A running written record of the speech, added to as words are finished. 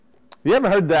You ever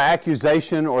heard the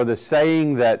accusation or the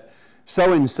saying that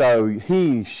so-and-so,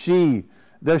 he, she,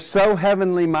 they're so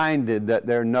heavenly minded that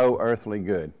they're no earthly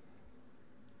good?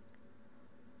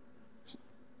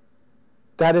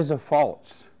 That is a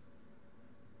false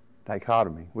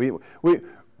dichotomy.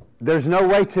 There's no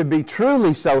way to be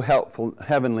truly so helpful,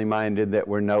 heavenly minded that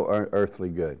we're no earthly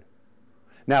good.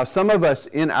 Now, some of us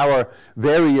in our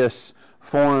various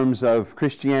forms of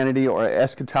Christianity or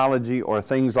eschatology or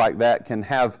things like that can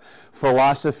have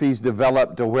philosophies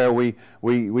developed to where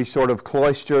we sort of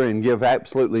cloister and give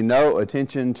absolutely no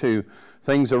attention to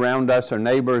things around us, our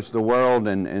neighbors, the world,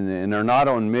 and are not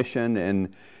on mission,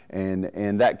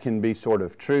 and that can be sort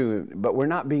of true, but we're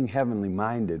not being heavenly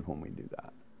minded when we do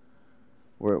that.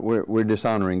 We're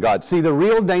dishonoring God. See, the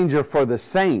real danger for the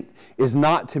saint is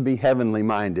not to be heavenly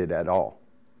minded at all.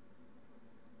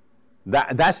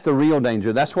 That's the real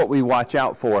danger. That's what we watch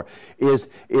out for, is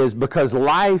because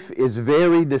life is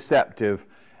very deceptive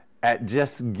at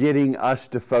just getting us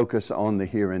to focus on the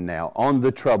here and now, on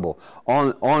the trouble,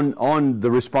 on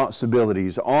the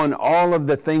responsibilities, on all of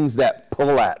the things that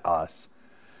pull at us.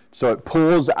 So it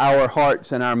pulls our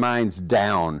hearts and our minds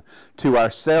down to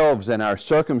ourselves and our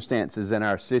circumstances and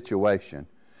our situation.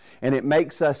 And it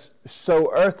makes us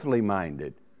so earthly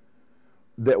minded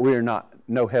that we are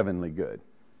no heavenly good.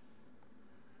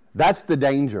 That's the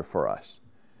danger for us,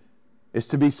 is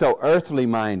to be so earthly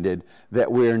minded that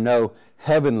we're no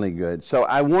heavenly good. So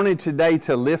I wanted today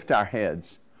to lift our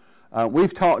heads.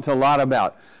 We've talked a lot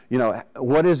about,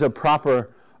 what is a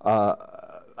proper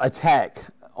attack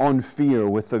on fear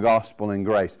with the gospel and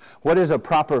grace. What is a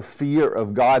proper fear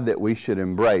of God that we should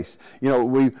embrace?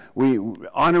 We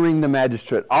honoring the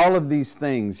magistrate, all of these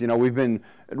things. We've been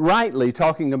rightly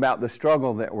talking about the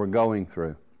struggle that we're going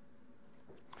through.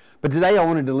 But today I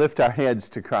wanted to lift our heads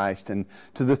to Christ and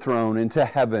to the throne and to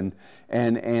heaven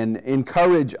and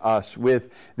encourage us with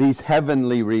these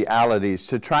heavenly realities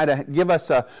to try to give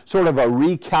us a sort of a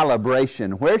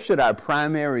recalibration. Where should our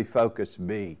primary focus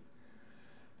be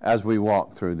as we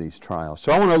walk through these trials?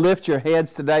 So I want to lift your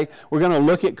heads today. We're going to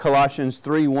look at Colossians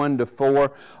 3,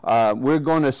 1-4. We're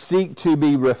going to seek to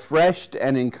be refreshed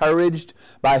and encouraged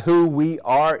by who we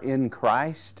are in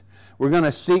Christ. We're going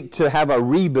to seek to have a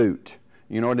reboot.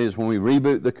 You know what it is when we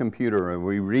reboot the computer or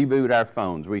we reboot our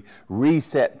phones, we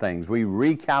reset things, we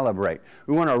recalibrate.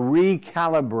 We want to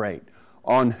recalibrate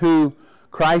on who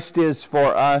Christ is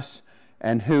for us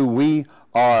and who we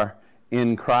are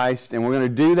in Christ. And we're going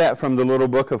to do that from the little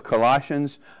book of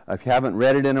Colossians. If you haven't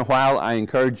read it in a while, I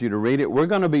encourage you to read it. We're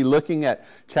going to be looking at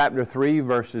chapter 3,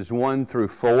 verses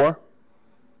 1-4.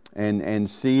 And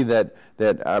see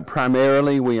that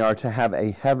primarily we are to have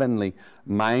a heavenly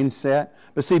mindset.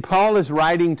 But see, Paul is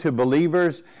writing to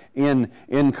believers in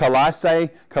Colossae.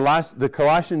 The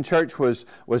Colossian church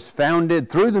was founded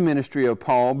through the ministry of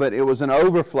Paul, but it was an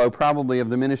overflow probably of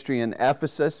the ministry in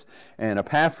Ephesus and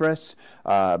Epaphras.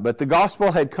 But the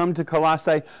gospel had come to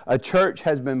Colossae. A church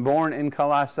has been born in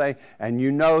Colossae, and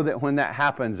you know that when that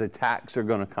happens, attacks are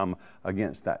going to come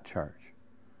against that church.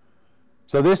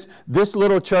 So this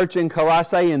little church in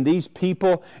Colossae and these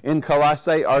people in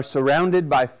Colossae are surrounded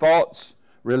by false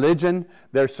religion.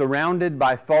 They're surrounded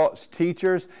by false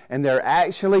teachers, and they're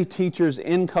actually teachers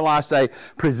in Colossae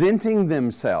presenting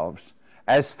themselves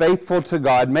as faithful to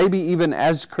God, maybe even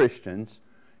as Christians.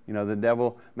 The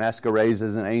devil masquerades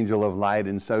as an angel of light,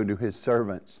 and so do his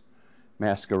servants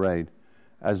masquerade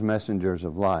as messengers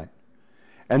of light.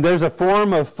 And there's a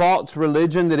form of false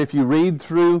religion that if you read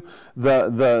through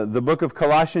the book of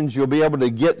Colossians, you'll be able to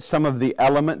get some of the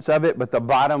elements of it, but the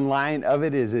bottom line of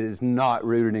it is not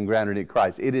rooted and grounded in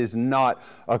Christ. It is not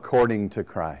according to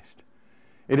Christ.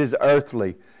 It is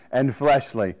earthly and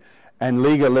fleshly and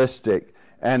legalistic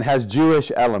and has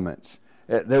Jewish elements.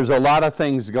 There's a lot of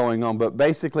things going on, but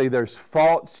basically there's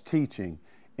false teaching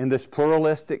in this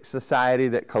pluralistic society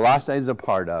that Colossae is a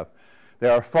part of.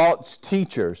 There are false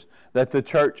teachers that the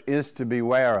church is to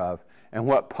beware of. And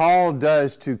what Paul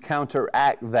does to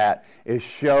counteract that is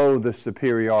show the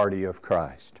superiority of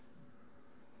Christ.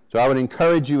 So I would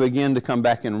encourage you again to come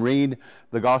back and read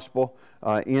the gospel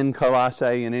in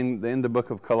Colossae and in the book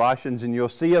of Colossians, and you'll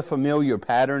see a familiar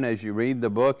pattern as you read the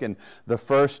book. And the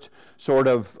first sort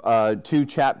of 2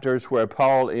 chapters where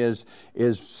Paul is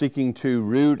seeking to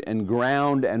root and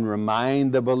ground and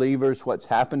remind the believers what's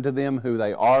happened to them, who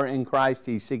they are in Christ.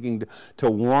 He's seeking to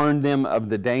warn them of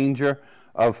the danger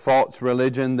of false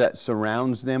religion that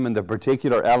surrounds them and the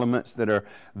particular elements that are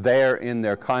there in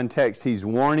their context. He's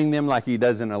warning them, like he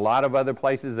does in a lot of other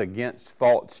places, against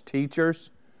false teachers.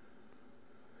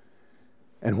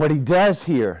 And what he does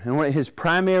here, and what his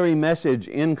primary message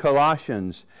in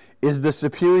Colossians is the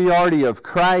superiority of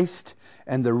Christ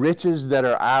and the riches that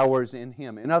are ours in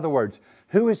Him. In other words,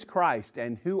 who is Christ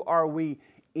and who are we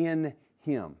in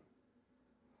Him?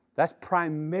 That's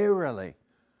primarily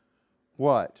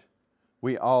what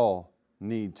we all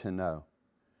need to know.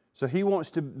 So He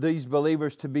wants these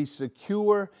believers to be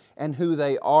secure in who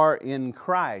they are in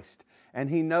Christ. And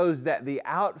He knows that the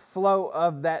outflow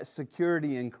of that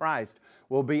security in Christ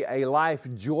will be a life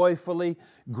joyfully,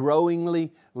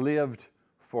 growingly lived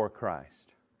for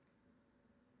Christ.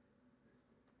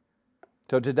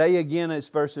 So today again it's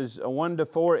verses 1 to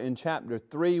 4 in chapter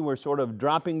 3. We're sort of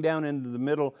dropping down into the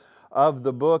middle of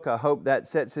the book. I hope that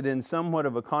sets it in somewhat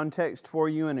of a context for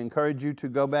you and encourage you to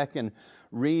go back and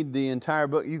read the entire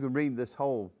book. You could read this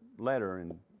whole letter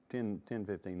in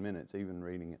 10-15 minutes, even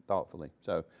reading it thoughtfully.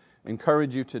 So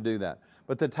encourage you to do that.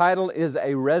 But the title is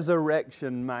A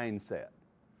Resurrection Mindset.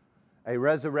 A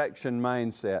resurrection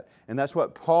mindset. And that's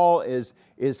what Paul is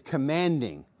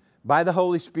commanding by the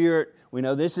Holy Spirit. We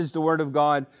know this is the Word of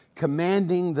God,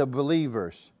 commanding the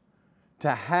believers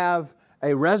to have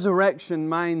a resurrection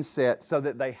mindset so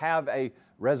that they have a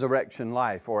resurrection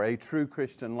life or a true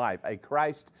Christian life, a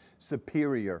Christ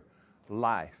superior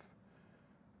life.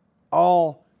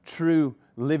 All true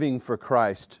living for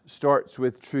Christ starts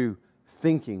with true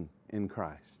thinking in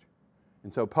Christ.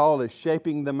 And so Paul is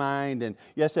shaping the mind. And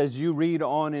yes, as you read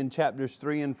on in chapters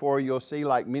 3 and 4, you'll see,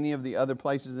 like many of the other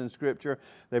places in Scripture,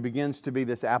 there begins to be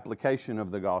this application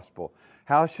of the gospel.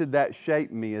 How should that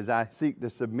shape me as I seek to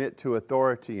submit to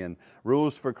authority and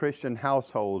rules for Christian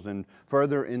households and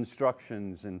further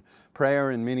instructions and prayer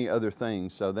and many other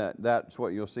things? So that's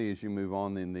what you'll see as you move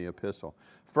on in the epistle.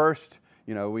 First,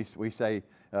 we say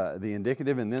the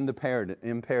indicative and then the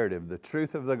imperative, the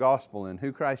truth of the gospel and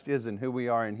who Christ is and who we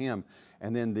are in Him.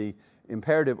 And then the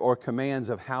imperative or commands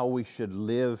of how we should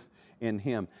live in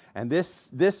Him. And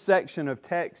this section of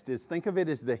text is, think of it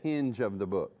as the hinge of the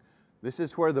book. This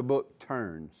is where the book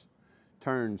turns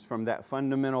from that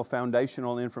fundamental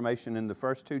foundational information in the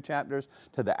first 2 chapters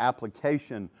to the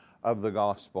application of the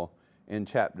gospel in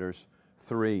chapters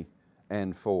 3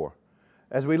 and 4.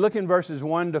 As we look in verses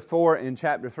 1 to 4 in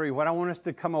chapter 3, what I want us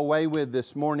to come away with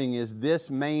this morning is this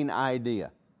main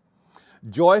idea.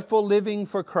 Joyful living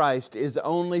for Christ is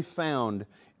only found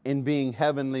in being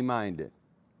heavenly minded.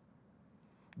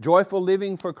 Joyful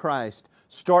living for Christ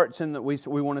starts in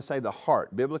we want to say the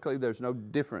heart. Biblically, there's no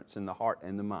difference in the heart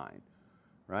and the mind,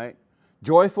 right?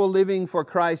 Joyful living for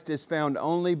Christ is found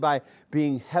only by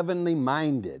being heavenly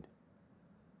minded.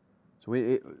 So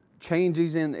it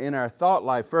changes in our thought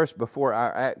life first before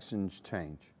our actions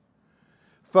change.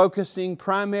 Focusing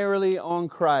primarily on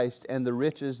Christ and the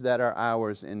riches that are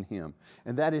ours in Him.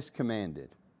 And that is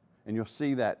commanded. And you'll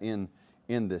see that in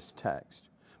this text.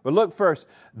 But look first,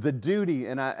 the duty,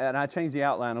 and I changed the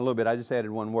outline a little bit, I just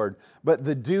added one word, but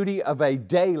the duty of a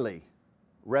daily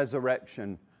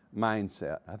resurrection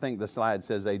mindset. I think the slide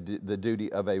says the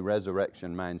duty of a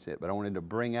resurrection mindset, but I wanted to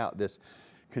bring out this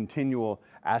continual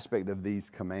aspect of these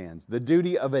commands. The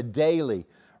duty of a daily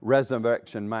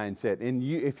resurrection mindset. And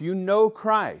if you know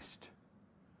Christ,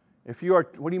 if you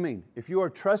are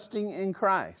trusting in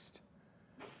Christ,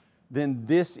 then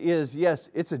this is, yes,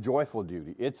 it's a joyful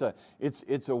duty. It's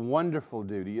a wonderful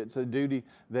duty. It's a duty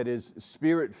that is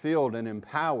Spirit-filled and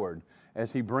empowered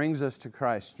as He brings us to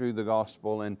Christ through the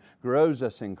gospel and grows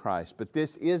us in Christ. But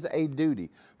this is a duty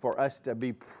for us to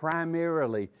be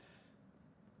primarily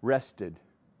rested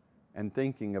and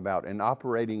thinking about and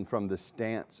operating from the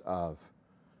stance of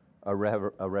a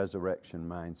resurrection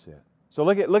mindset. So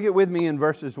look at with me in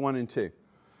verses 1 and 2.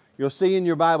 You'll see in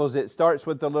your Bibles it starts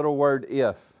with the little word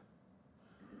if.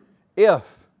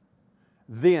 If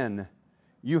then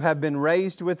you have been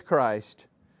raised with Christ,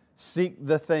 seek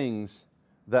the things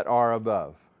that are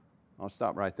above. I'll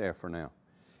stop right there for now.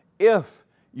 If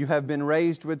you have been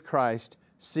raised with Christ,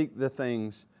 seek the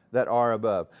things that are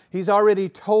above. He's already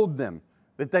told them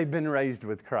that they've been raised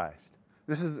with Christ.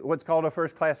 This is what's called a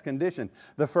first-class condition.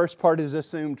 The first part is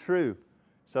assumed true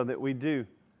so that we do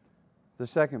the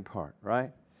second part,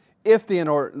 right? If then,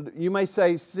 or you may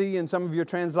say, see in some of your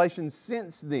translations,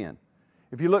 since then.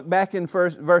 If you look back in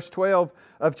verse 12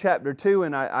 of chapter 2,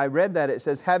 and I read that, it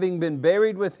says, having been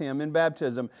buried with Him in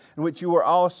baptism, in which you were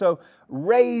also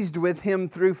raised with Him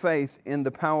through faith in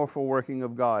the powerful working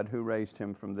of God who raised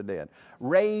Him from the dead.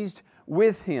 Raised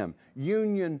with Him,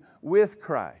 union with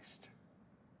Christ.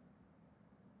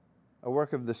 A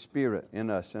work of the Spirit in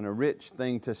us and a rich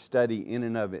thing to study in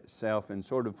and of itself, and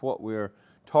sort of what we're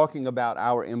talking about,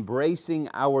 our embracing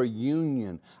our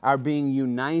union, our being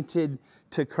united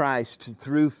to Christ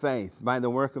through faith by the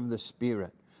work of the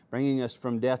Spirit, bringing us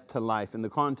from death to life in the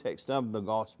context of the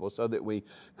gospel so that we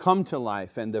come to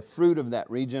life. And the fruit of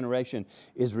that regeneration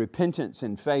is repentance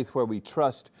and faith where we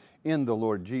trust in the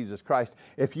Lord Jesus Christ.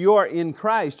 If you are in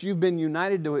Christ, you've been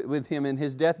united with Him in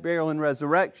His death, burial, and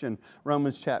resurrection,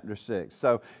 Romans chapter 6.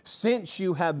 So since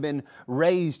you have been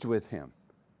raised with Him,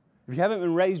 if you haven't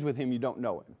been raised with Him, you don't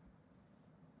know Him.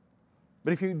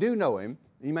 But if you do know Him,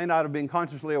 you may not have been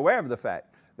consciously aware of the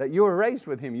fact that you were raised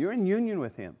with Him. You're in union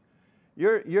with Him.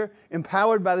 You're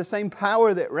empowered by the same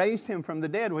power that raised Him from the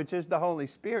dead, which is the Holy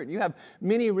Spirit. You have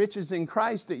many riches in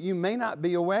Christ that you may not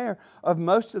be aware of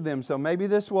most of them. So maybe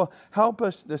this will help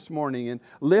us this morning and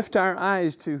lift our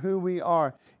eyes to who we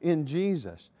are in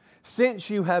Jesus. Since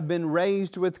you have been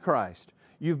raised with Christ,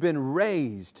 you've been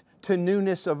raised to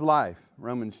newness of life,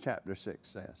 Romans chapter 6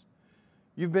 says.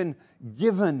 You've been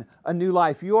given a new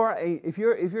life. If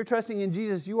you're trusting in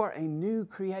Jesus, you are a new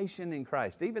creation in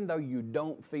Christ, even though you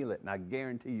don't feel it. And I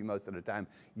guarantee you most of the time,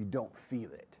 you don't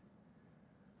feel it.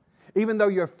 Even though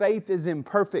your faith is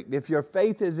imperfect, if your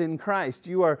faith is in Christ,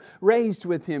 you are raised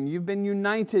with Him. You've been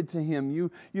united to Him.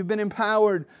 You've been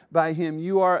empowered by Him.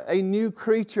 You are a new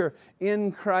creature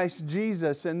in Christ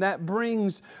Jesus, and that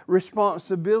brings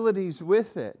responsibilities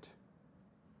with it.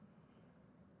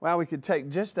 Wow, we could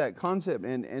take just that concept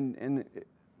and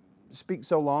speak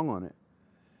so long on it.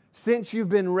 Since you've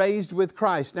been raised with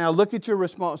Christ, now look at your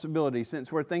responsibility,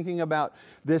 since we're thinking about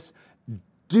this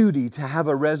duty to have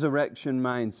a resurrection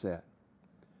mindset.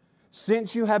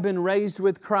 Since you have been raised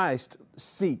with Christ,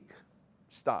 seek.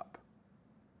 Stop.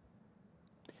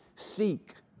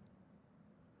 Seek.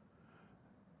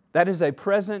 That is a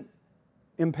present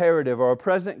imperative or a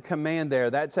present command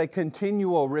there. That's a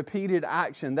continual, repeated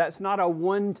action. That's not a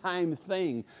one-time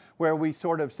thing where we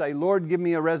sort of say, Lord, give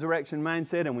me a resurrection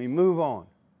mindset, and we move on.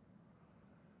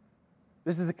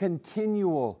 This is a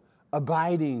continual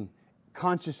abiding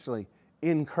consciously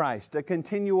in Christ, a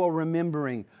continual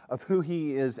remembering of who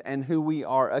He is and who we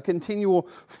are, a continual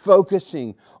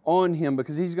focusing on Him,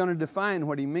 because He's going to define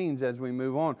what He means as we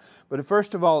move on. But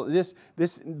first of all,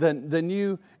 the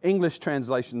New English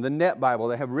translation, the Net Bible,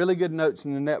 they have really good notes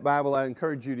in the Net Bible. I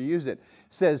encourage you to use it.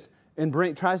 Says and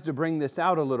tries to bring this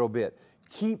out a little bit.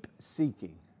 Keep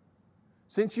seeking.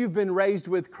 Since you've been raised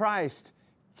with Christ,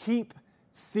 keep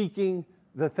seeking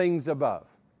the things above.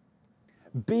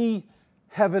 Be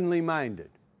heavenly minded.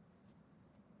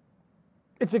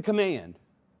 It's a command.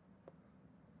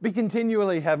 Be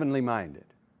continually heavenly minded.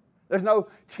 There's no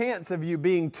chance of you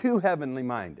being too heavenly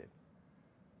minded.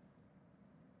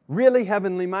 Really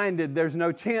heavenly minded, there's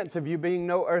no chance of you being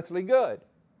no earthly good.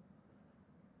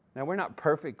 Now, we're not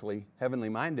perfectly heavenly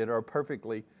minded or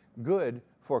perfectly good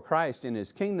for Christ in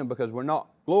His kingdom because we're not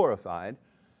glorified,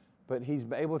 but He's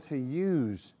able to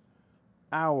use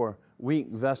our weak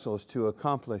vessels to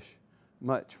accomplish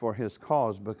much for His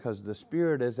cause, because the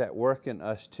Spirit is at work in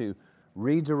us to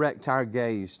redirect our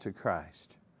gaze to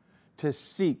Christ, to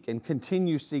seek and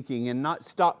continue seeking and not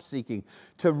stop seeking,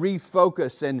 to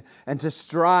refocus and to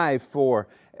strive for,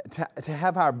 to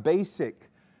have our basic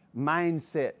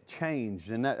mindset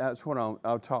changed. And that's what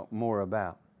I'll talk more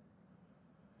about.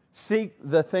 Seek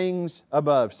the things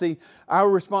above. See, our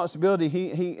responsibility,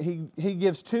 he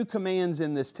gives two commands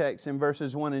in this text in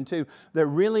verses 1 and 2. They're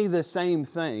really the same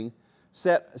thing,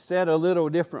 said a little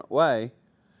different way.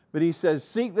 But He says,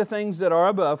 seek the things that are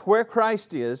above, where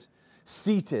Christ is,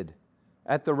 seated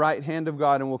at the right hand of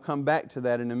God. And we'll come back to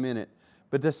that in a minute.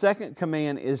 But the second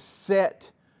command is set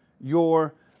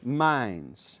your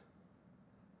minds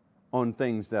on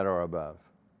things that are above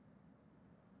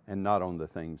and not on the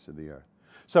things of the earth.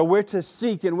 So we're to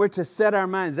seek and we're to set our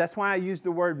minds. That's why I use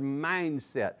the word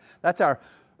mindset. That's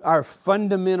our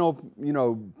fundamental,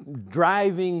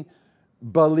 driving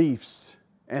beliefs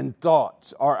and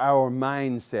thoughts are our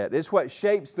mindset. It's what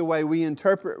shapes the way we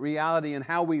interpret reality and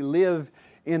how we live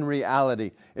in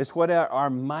reality. It's what our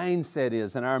mindset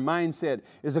is. And our mindset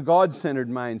is a God-centered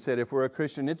mindset if we're a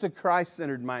Christian. It's a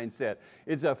Christ-centered mindset.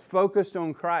 It's a focused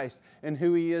on Christ and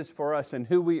who He is for us and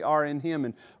who we are in Him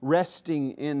and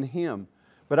resting in Him.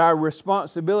 But our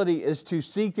responsibility is to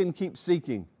seek and keep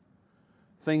seeking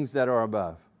things that are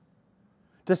above.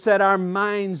 To set our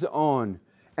minds on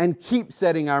and keep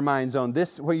setting our minds on.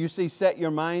 This, where you see set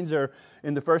your minds, or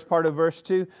in the first part of verse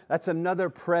 2, that's another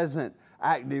present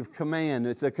active command.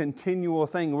 It's a continual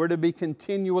thing. We're to be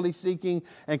continually seeking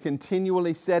and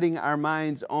continually setting our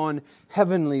minds on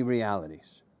heavenly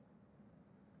realities.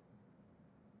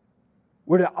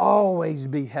 We're to always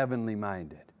be heavenly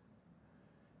minded,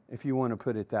 if you want to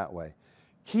put it that way.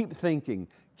 Keep thinking,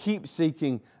 keep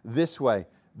seeking this way,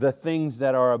 the things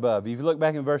that are above. If you look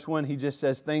back in verse 1, he just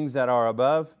says things that are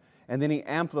above, and then he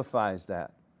amplifies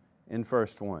that. in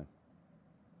verse 1.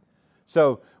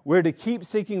 So we're to keep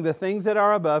seeking the things that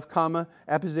are above, comma,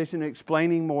 apposition,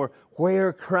 explaining more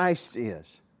where Christ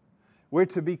is. We're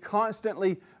to be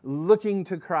constantly looking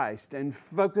to Christ and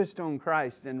focused on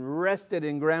Christ and rested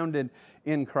and grounded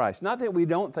in Christ. Not that we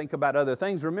don't think about other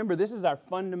things. Remember, this is our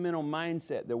fundamental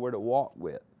mindset that we're to walk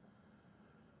with.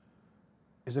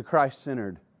 Is a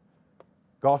Christ-centered,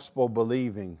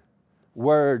 gospel-believing,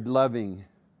 word-loving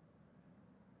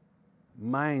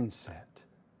mindset.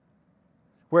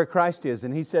 Where Christ is.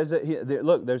 And he says that,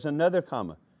 look, there's another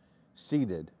comma.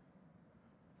 Seated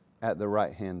at the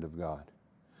right hand of God.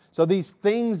 So these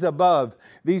things above,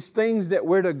 these things that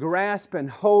we're to grasp and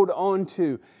hold on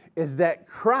to, is that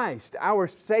Christ, our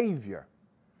Savior,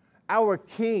 our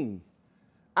King,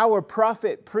 our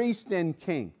prophet, priest, and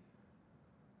King,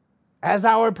 as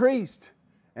our priest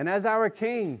and as our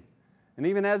King and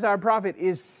even as our prophet,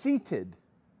 is seated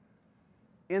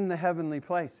in the heavenly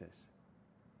places.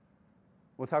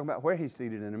 We'll talk about where He's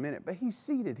seated in a minute, but He's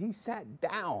seated. He sat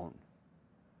down.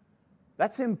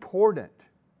 That's important.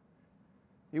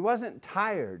 He wasn't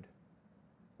tired,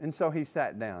 and so He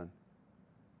sat down.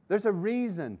 There's a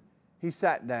reason He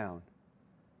sat down.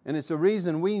 And it's a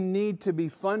reason we need to be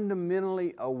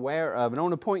fundamentally aware of. And I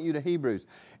want to point you to Hebrews.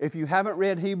 If you haven't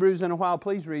read Hebrews in a while,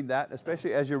 please read that,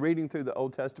 especially as you're reading through the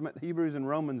Old Testament. Hebrews and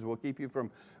Romans will keep you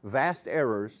from vast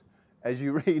errors as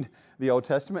you read the Old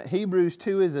Testament. Hebrews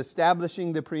 2 is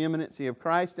establishing the preeminency of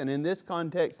Christ. And in this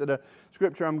context of the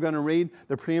scripture I'm going to read,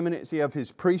 the preeminency of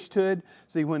His priesthood.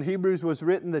 See, when Hebrews was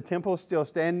written, the temple's still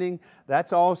standing.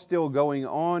 That's all still going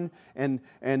on. And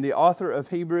the author of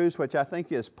Hebrews, which I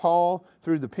think is Paul,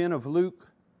 through the pen of Luke,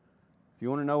 if you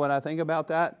want to know what I think about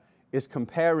that, is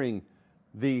comparing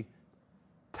the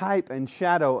type and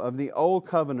shadow of the old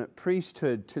covenant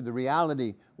priesthood to the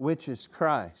reality which is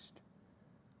Christ.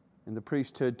 And the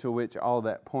priesthood to which all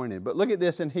that pointed. But look at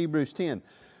this in Hebrews 10,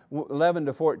 11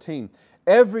 to 14.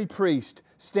 Every priest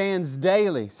stands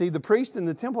daily. See, the priest in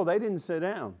the temple, they didn't sit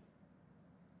down.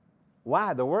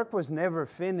 Why? The work was never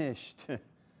finished.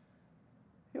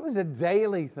 It was a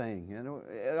daily thing,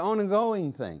 an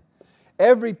ongoing thing.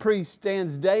 Every priest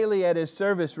stands daily at his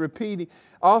service,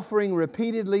 offering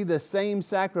repeatedly the same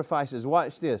sacrifices.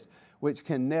 Watch this, which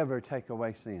can never take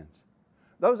away sins.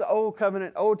 Those old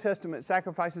covenant, Old Testament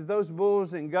sacrifices, those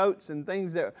bulls and goats and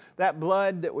things, that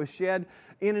blood that was shed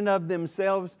in and of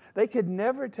themselves, they could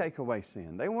never take away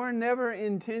sin. They were never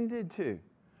intended to.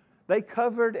 They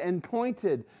covered and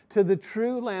pointed to the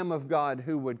true Lamb of God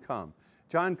who would come.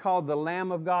 John called the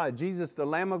Lamb of God, Jesus the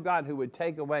Lamb of God who would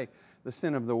take away the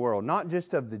sin of the world. Not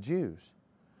just of the Jews,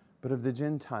 but of the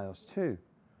Gentiles too.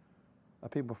 A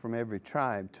people from every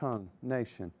tribe, tongue,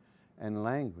 nation, and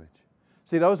language.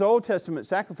 See, those Old Testament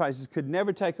sacrifices could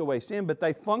never take away sin, but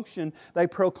they functioned, they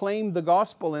proclaimed the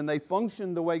gospel, and they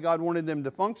functioned the way God wanted them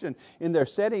to function in their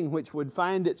setting, which would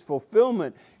find its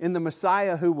fulfillment in the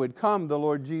Messiah who would come, the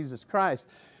Lord Jesus Christ,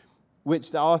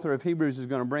 which the author of Hebrews is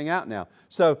going to bring out now.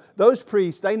 So those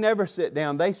priests, they never sit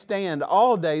down. They stand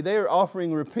all day. They're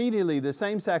offering repeatedly the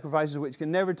same sacrifices which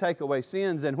can never take away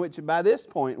sins, and which by this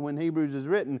point, when Hebrews is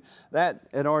written, that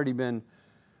had already been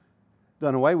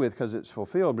done away with because it's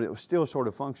fulfilled, but it was still sort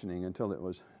of functioning until it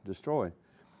was destroyed.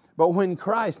 But when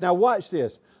Christ, now watch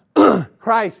this,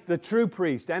 Christ, the true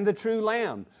priest and the true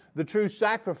lamb, the true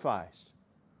sacrifice,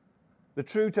 the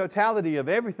true totality of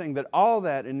everything, that all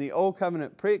that in the Old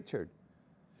Covenant pictured.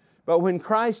 But when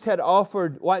Christ had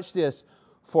offered, watch this,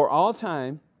 for all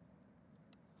time,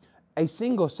 a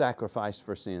single sacrifice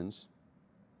for sins,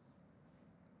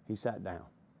 He sat down.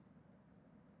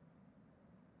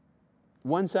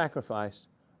 One sacrifice,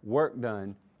 work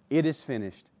done, it is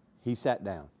finished. He sat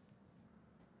down.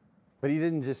 But He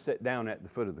didn't just sit down at the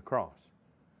foot of the cross.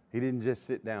 He didn't just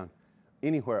sit down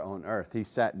anywhere on earth. He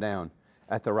sat down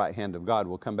at the right hand of God.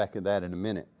 We'll come back to that in a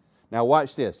minute. Now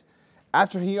watch this.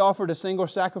 After He offered a single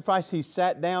sacrifice, He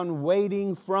sat down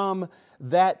waiting from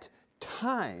that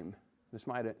time. This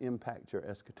might impact your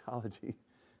eschatology.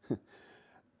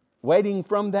 Waiting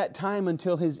from that time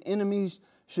until His enemies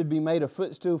should be made a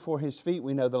footstool for His feet.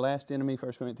 We know the last enemy,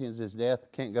 1 Corinthians, is death.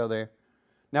 Can't go there.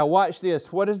 Now watch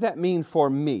this. What does that mean for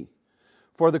me?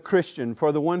 For the Christian,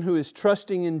 for the one who is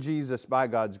trusting in Jesus by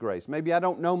God's grace. Maybe I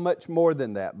don't know much more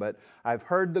than that, but I've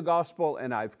heard the gospel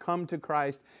and I've come to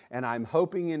Christ and I'm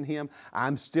hoping in Him.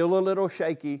 I'm still a little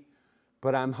shaky,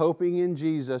 but I'm hoping in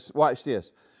Jesus. Watch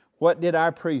this. What did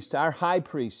our priest, our high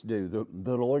priest do?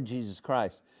 The Lord Jesus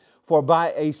Christ. For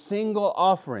by a single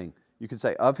offering, you could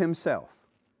say of Himself,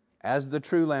 as the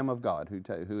true Lamb of God,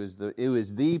 who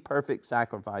is the perfect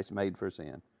sacrifice made for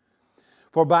sin.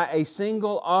 For by a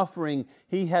single offering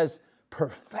He has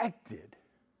perfected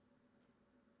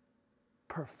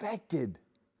perfected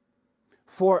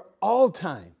for all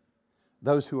time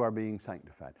those who are being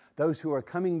sanctified, those who are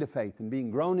coming to faith and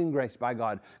being grown in grace by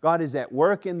God. God is at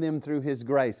work in them through His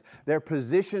grace. Their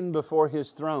position before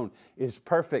His throne is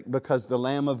perfect because the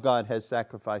Lamb of God has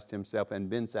sacrificed Himself and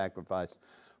been sacrificed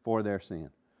for their sin.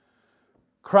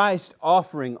 Christ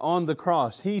offering on the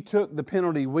cross, He took the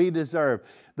penalty we deserve.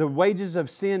 The wages of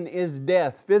sin is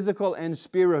death, physical and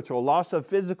spiritual, loss of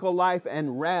physical life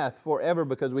and wrath forever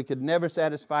because we could never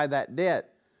satisfy that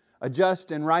debt. A just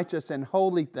and righteous and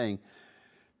holy thing.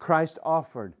 Christ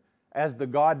offered as the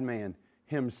God-man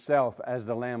Himself as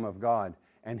the Lamb of God.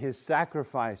 And His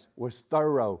sacrifice was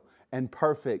thorough and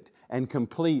perfect and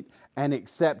complete and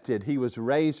accepted. He was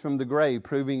raised from the grave,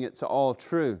 proving it's all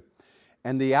true.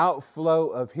 And the outflow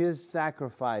of His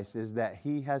sacrifice is that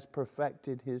He has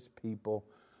perfected His people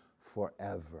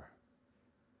forever.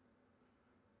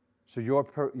 So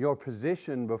your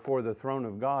position before the throne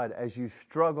of God as you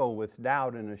struggle with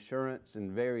doubt and assurance and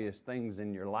various things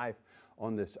in your life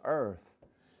on this earth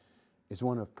is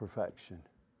one of perfection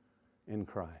in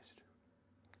Christ.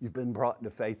 You've been brought to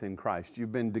faith in Christ.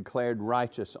 You've been declared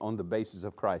righteous on the basis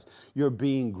of Christ. You're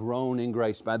being grown in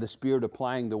grace by the Spirit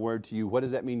applying the Word to you. What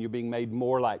does that mean? You're being made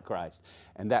more like Christ.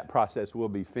 And that process will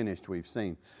be finished, we've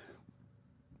seen.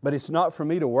 But it's not for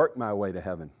me to work my way to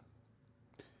heaven.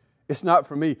 It's not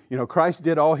for me. Christ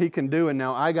did all He can do and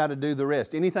now I got to do the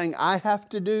rest. Anything I have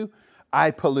to do,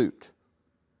 I pollute.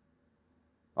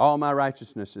 All my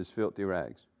righteousness is filthy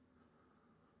rags.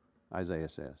 Isaiah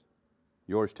says.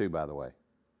 Yours too, by the way.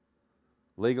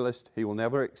 Legalist, He will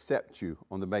never accept you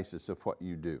on the basis of what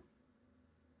you do.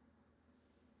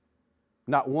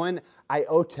 Not one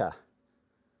iota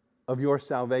of your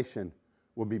salvation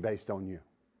will be based on you.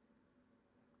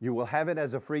 You will have it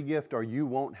as a free gift or you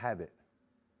won't have it.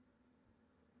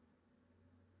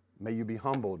 May you be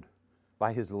humbled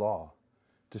by His law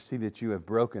to see that you have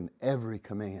broken every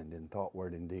command in thought,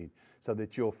 word, and deed, so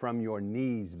that you'll from your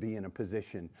knees be in a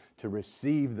position to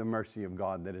receive the mercy of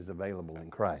God that is available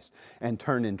in Christ and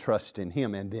turn and trust in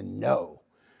Him and then know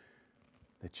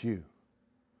that you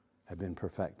have been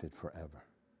perfected forever.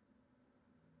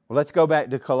 Well, let's go back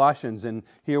to Colossians, and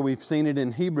here we've seen it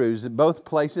in Hebrews, in both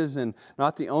places and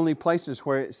not the only places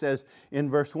where it says in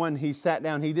verse 1, He sat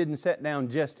down. He didn't sit down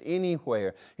just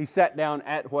anywhere. He sat down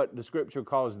at what the Scripture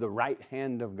calls the right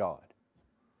hand of God.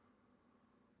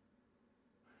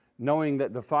 Knowing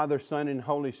that the Father, Son, and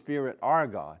Holy Spirit are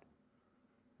God.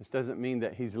 This doesn't mean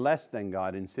that He's less than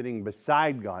God and sitting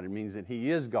beside God. It means that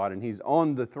He is God and He's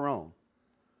on the throne.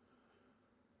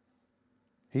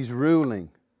 He's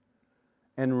ruling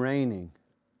and reigning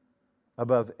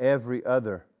above every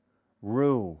other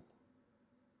rule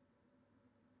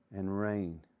and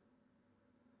reign.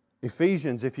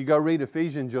 Ephesians, if you go read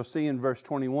Ephesians, you'll see in verse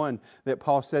 21 that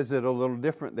Paul says it a little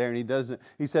different there, and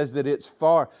he says that it's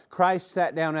far. Christ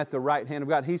sat down at the right hand of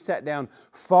God. He sat down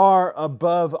far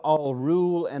above all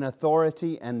rule and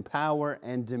authority and power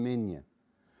and dominion.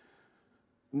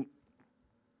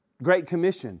 Great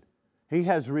Commission. He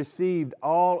has received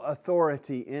all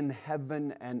authority in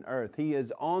heaven and earth. He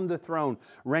is on the throne,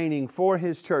 reigning for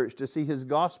His church to see His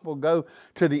gospel go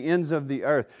to the ends of the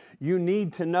earth. You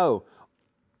need to know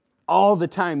all the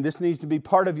time, this needs to be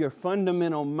part of your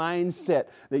fundamental mindset,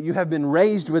 that you have been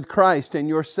raised with Christ and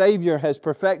your Savior has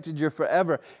perfected you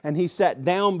forever. And He sat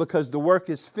down because the work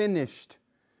is finished.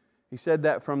 He said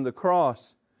that from the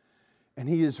cross. And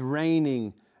He is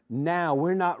reigning now.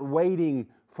 We're not waiting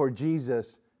for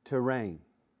Jesus to reign.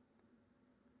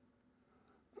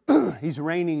 He's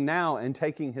reigning now and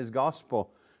taking His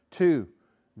gospel to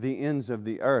the ends of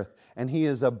the earth. And He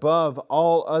is above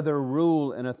all other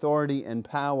rule and authority and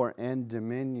power and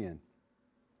dominion.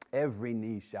 Every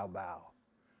knee shall bow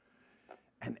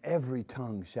and every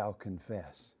tongue shall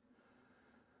confess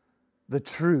the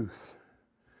truth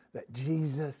that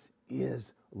Jesus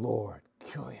is Lord.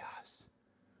 Kyrios.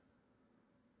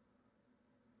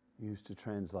 Used to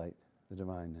translate the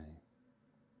divine name.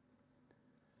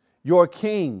 Your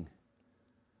King.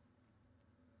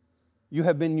 You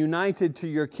have been united to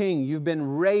your King. You've been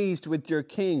raised with your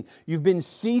King. You've been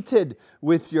seated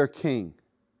with your King.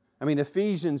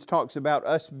 Ephesians talks about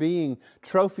us being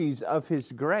trophies of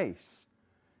His grace.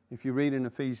 If you read in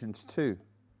Ephesians 2.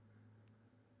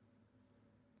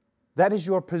 That is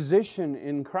your position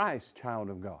in Christ, child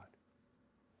of God.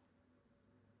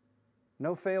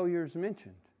 No failure is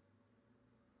mentioned.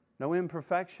 No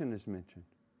imperfection is mentioned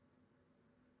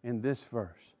in this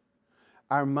verse.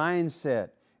 Our mindset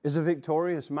is a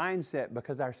victorious mindset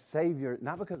because our Savior,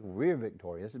 not because we're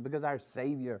victorious, it's because our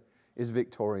Savior is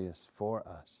victorious for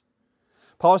us.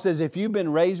 Paul says if you've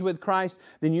been raised with Christ,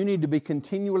 then you need to be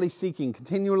continually seeking,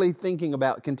 continually thinking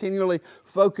about, continually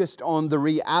focused on the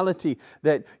reality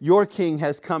that your King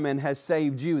has come and has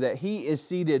saved you, that He is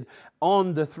seated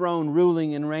on the throne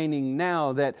ruling and reigning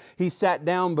now, that He sat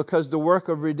down because the work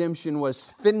of redemption was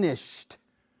finished.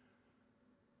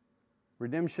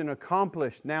 Redemption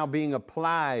accomplished, now being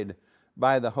applied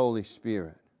by the Holy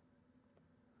Spirit.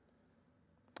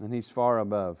 And He's far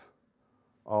above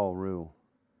all rule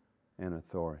and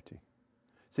authority.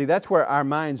 See, that's where our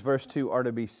minds, verse 2, are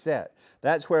to be set.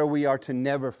 That's where we are to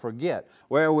never forget,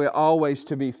 where we're always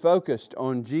to be focused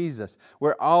on Jesus.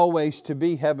 We're always to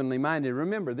be heavenly minded.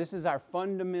 Remember, this is our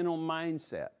fundamental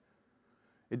mindset.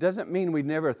 It doesn't mean we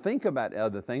never think about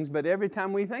other things, but every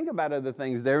time we think about other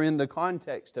things, they're in the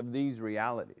context of these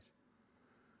realities.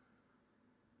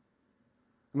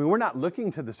 I mean, we're not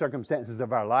looking to the circumstances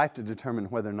of our life to determine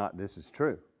whether or not this is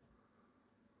true.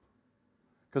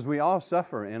 Because we all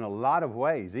suffer in a lot of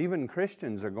ways. Even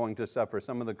Christians are going to suffer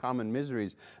some of the common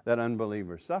miseries that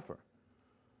unbelievers suffer.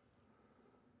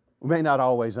 We may not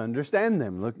always understand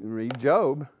them. Read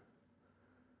Job.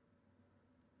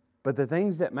 But the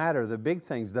things that matter, the big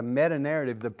things, the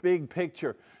meta-narrative, the big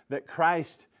picture that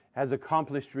Christ has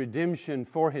accomplished redemption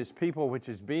for His people, which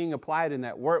is being applied and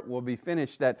that work will be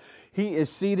finished, that He is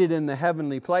seated in the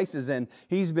heavenly places and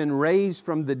He's been raised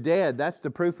from the dead. That's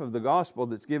the proof of the gospel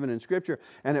that's given in Scripture.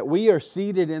 And that we are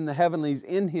seated in the heavenlies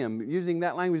in Him. Using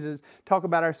that language as talk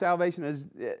about our salvation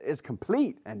as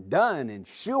complete and done and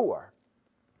sure.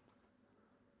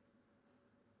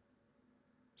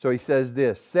 So he says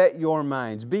this, set your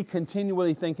minds. Be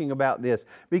continually thinking about this.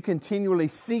 Be continually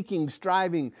seeking,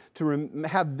 striving to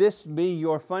have this be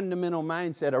your fundamental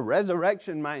mindset, a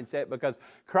resurrection mindset, because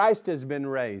Christ has been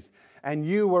raised and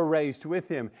you were raised with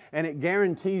Him. And it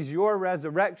guarantees your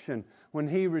resurrection when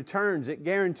He returns. It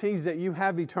guarantees that you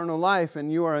have eternal life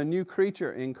and you are a new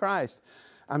creature in Christ.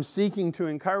 I'm seeking to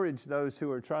encourage those who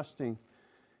are trusting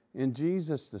in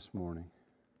Jesus this morning.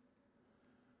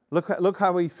 Look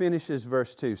how he finishes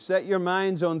verse 2. Set your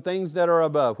minds on things that are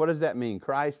above. What does that mean?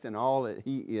 Christ and all that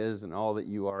He is and all that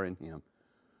you are in Him.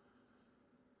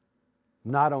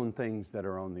 Not on things that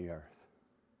are on the earth.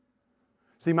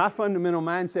 See, my fundamental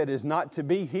mindset is not to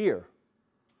be here.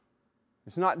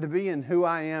 It's not to be in who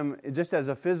I am just as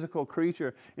a physical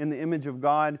creature in the image of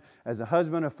God, as a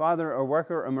husband, a father, a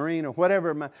worker, a Marine, or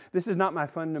whatever. This is not my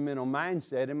fundamental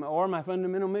mindset or my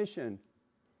fundamental mission.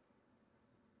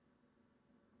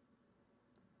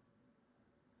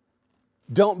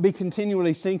 Don't be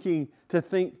continually seeking to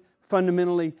think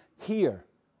fundamentally here.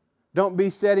 Don't be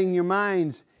setting your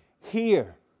minds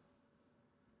here.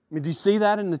 I mean, do you see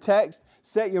that in the text?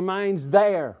 Set your minds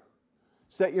there.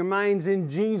 Set your minds in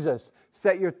Jesus.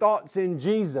 Set your thoughts in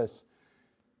Jesus.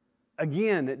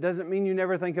 Again, it doesn't mean you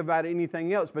never think about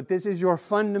anything else, but this is your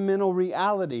fundamental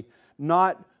reality,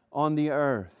 not on the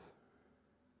earth.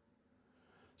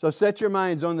 So set your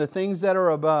minds on the things that are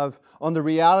above, on the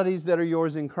realities that are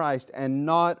yours in Christ, and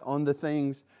not on the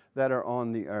things that are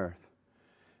on the earth.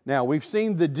 Now, we've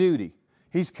seen the duty.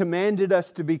 He's commanded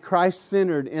us to be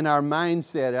Christ-centered in our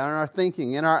mindset, in our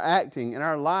thinking, in our acting, in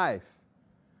our life.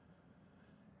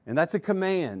 And that's a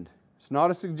command. It's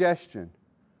not a suggestion.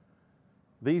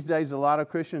 These days, a lot of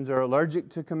Christians are allergic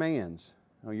to commands.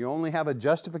 You only have a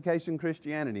justification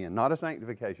Christianity and not a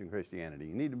sanctification Christianity.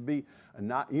 You need to be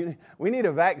we need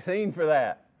a vaccine for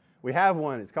that. We have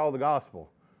one. It's called the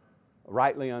gospel.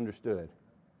 Rightly understood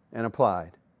and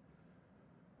applied.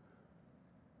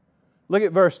 Look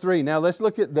at verse 3. Now let's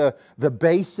look at the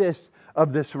basis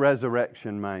of this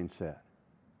resurrection mindset.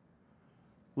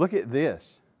 Look at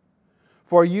this.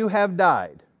 For you have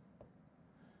died.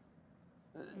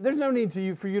 There's no need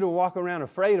for you to walk around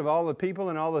afraid of all the people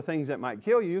and all the things that might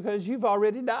kill you, because you've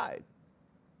already died.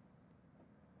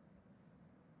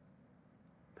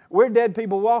 We're dead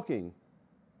people walking,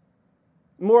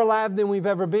 more alive than we've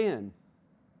ever been.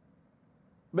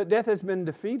 But death has been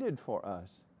defeated for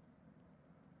us.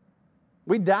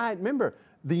 We died, remember,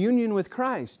 the union with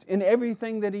Christ in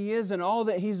everything that He is and all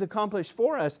that He's accomplished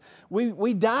for us.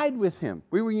 We died with Him.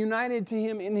 We were united to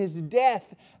Him in His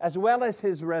death as well as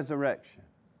His resurrection.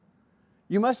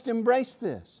 You must embrace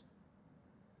this.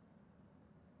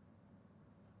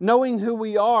 Knowing who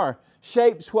we are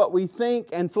shapes what we think,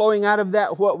 and flowing out of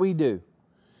that, what we do.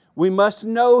 We must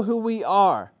know who we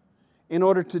are in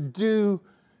order to do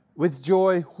with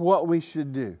joy what we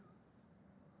should do.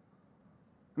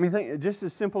 I mean, think just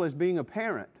as simple as being a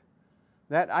parent.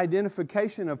 That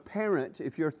identification of parent,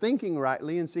 if you're thinking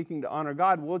rightly and seeking to honor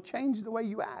God, will change the way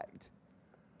you act.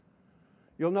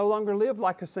 You'll no longer live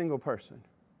like a single person.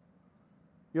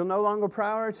 You'll no longer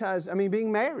prioritize,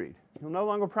 being married. You'll no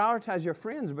longer prioritize your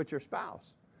friends, but your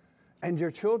spouse and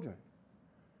your children.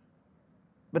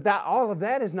 But all of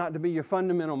that is not to be your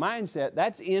fundamental mindset.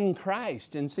 That's in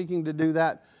Christ and seeking to do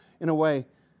that in a way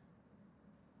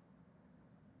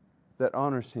that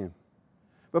honors Him.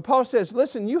 But Paul says,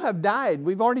 listen, you have died.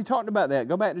 We've already talked about that.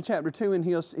 Go back to chapter 2 and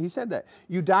he said that.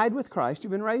 You died with Christ.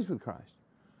 You've been raised with Christ.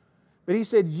 But he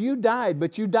said you died,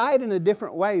 but you died in a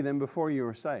different way than before you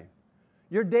were saved.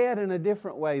 You're dead in a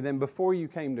different way than before you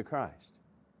came to Christ.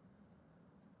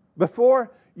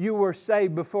 Before you were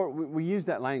saved, we use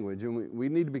that language, and we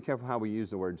need to be careful how we use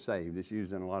the word saved. It's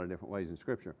used in a lot of different ways in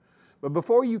Scripture. But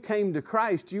before you came to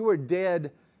Christ, you were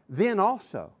dead then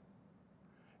also.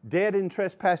 Dead in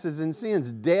trespasses and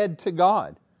sins, dead to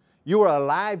God. You were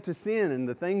alive to sin and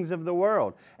the things of the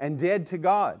world, and dead to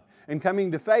God. And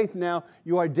coming to faith now,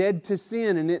 you are dead to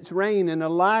sin and its reign and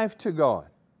alive to God.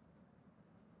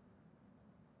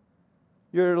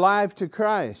 You're alive to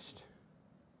Christ.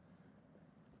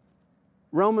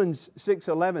 Romans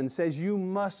 6:11 says you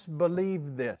must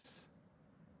believe this.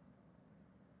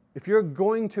 If you're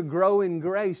going to grow in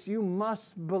grace, you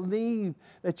must believe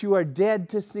that you are dead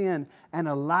to sin and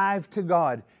alive to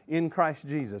God in Christ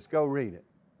Jesus. Go read it.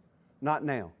 Not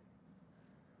now.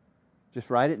 Just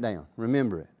write it down.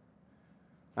 Remember it.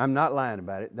 I'm not lying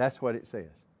about it. That's what it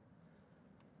says.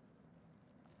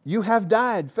 You have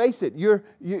died. Face it.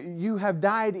 You have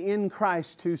died in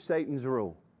Christ to Satan's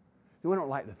rule. We don't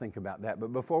like to think about that,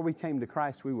 but before we came to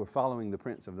Christ, we were following the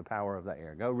prince of the power of the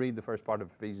air. Go read the first part of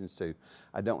Ephesians 2.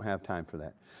 I don't have time for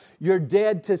that. You're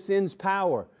dead to sin's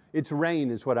power. Its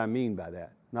reign is what I mean by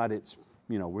that. Not its,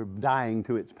 we're dying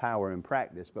to its power in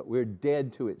practice, but we're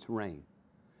dead to its reign.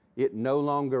 It no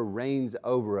longer reigns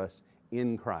over us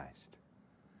in Christ.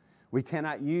 We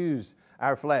cannot use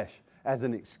our flesh as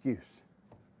an excuse.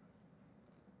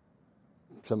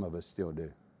 Some of us still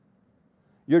do.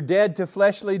 You're dead to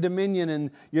fleshly dominion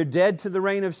and you're dead to the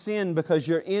reign of sin because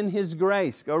you're in His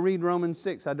grace. Go read Romans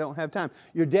 6. I don't have time.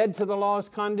 You're dead to the law's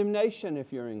condemnation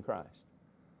if you're in Christ.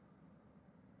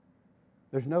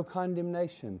 There's no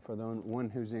condemnation for the one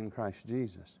who's in Christ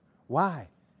Jesus. Why?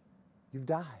 You've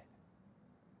died.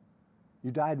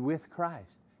 You died with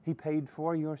Christ. He paid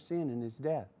for your sin in His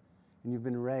death. And you've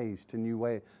been raised to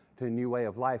a new way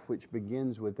of life, which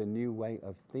begins with a new way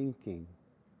of thinking.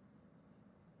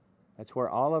 That's where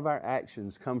all of our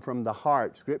actions come from the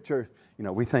heart. Scripture,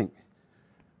 we think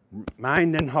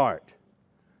mind and heart.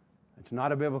 It's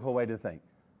not a biblical way to think.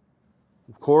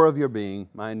 The core of your being,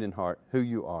 mind and heart, who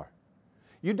you are.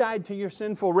 You died to your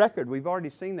sinful record. We've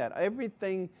already seen that. Every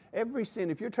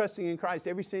sin, if you're trusting in Christ,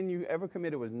 every sin you ever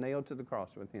committed was nailed to the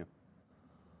cross with Him.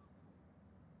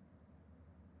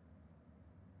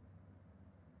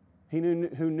 He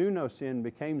who knew no sin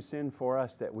became sin for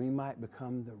us that we might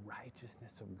become the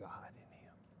righteousness of God in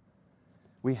Him.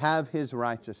 We have His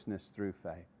righteousness through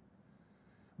faith.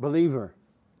 Believer,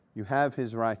 you have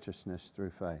His righteousness through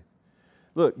faith.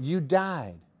 Look, you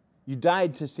died. You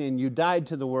died to sin. You died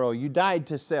to the world. You died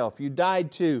to self. You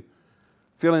died to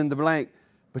fill in the blank.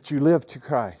 But you live to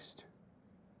Christ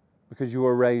because you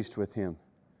were raised with Him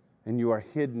and you are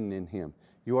hidden in Him.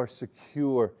 You are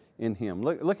secure in Him.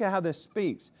 Look at how this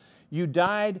speaks. You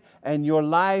died and your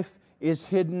life is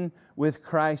hidden with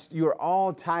Christ. You're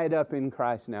all tied up in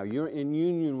Christ now. You're in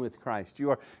union with Christ. You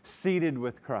are seated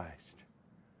with Christ.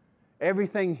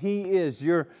 Everything He is,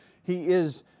 He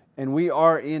is, and we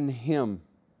are in Him.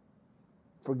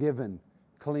 Forgiven,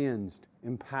 cleansed,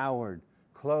 empowered,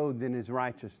 clothed in His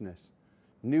righteousness.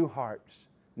 New hearts,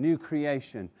 new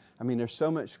creation. There's so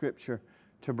much Scripture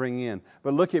to bring in.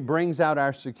 But look, it brings out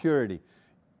our security.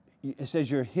 It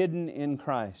says you're hidden in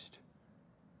Christ.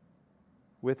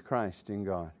 With Christ in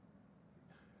God.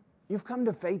 You've come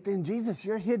to faith in Jesus.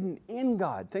 You're hidden in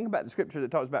God. Think about the Scripture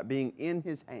that talks about being in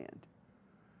His hand.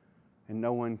 And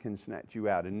no one can snatch you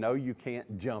out. And no, you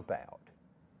can't jump out.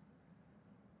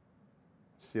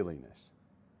 Silliness.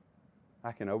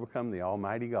 I can overcome the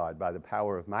Almighty God by the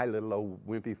power of my little old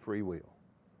wimpy free will.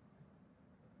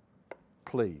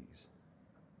 Please.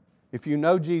 If you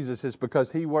know Jesus, it's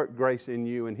because He worked grace in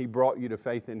you and He brought you to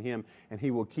faith in Him and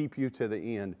He will keep you to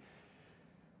the end.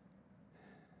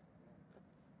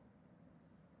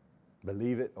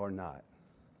 Believe it or not,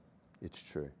 it's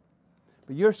true.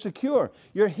 But you're secure.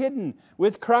 You're hidden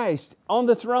with Christ on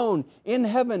the throne in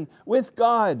heaven with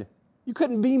God. You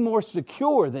couldn't be more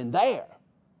secure than there.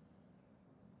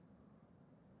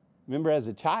 Remember as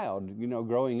a child,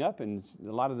 growing up, and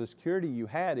a lot of the security you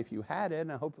had, if you had it,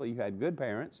 and hopefully you had good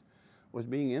parents, was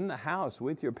being in the house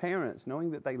with your parents,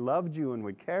 knowing that they loved you and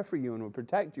would care for you and would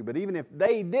protect you. But even if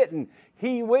they didn't,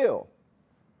 He will.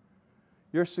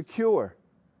 You're secure,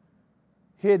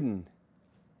 hidden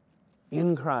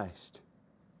in Christ,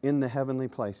 in the heavenly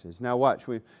places. Now watch.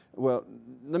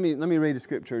 Let me read a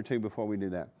scripture or two before we do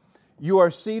that. You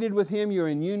are seated with Him. You're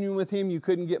in union with Him. You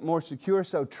couldn't get more secure,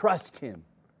 so trust Him.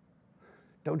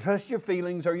 Don't trust your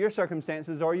feelings or your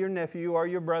circumstances or your nephew or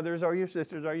your brothers or your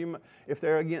sisters or if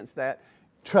they're against that.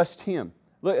 Trust Him.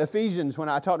 Look, Ephesians, when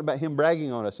I talked about Him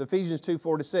bragging on us, Ephesians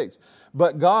 2:4-6.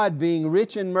 But God, being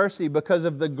rich in mercy because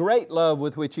of the great love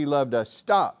with which He loved us.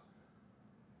 Stop.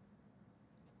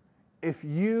 If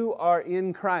you are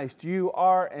in Christ, you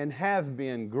are and have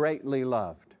been greatly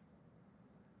loved.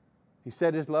 He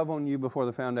set His love on you before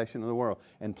the foundation of the world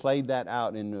and played that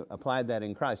out and applied that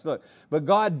in Christ. Look, but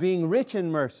God being rich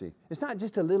in mercy, it's not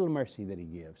just a little mercy that He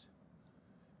gives.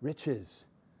 Riches.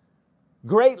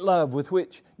 Great love with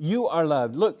which you are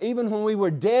loved. Look, even when we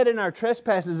were dead in our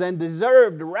trespasses and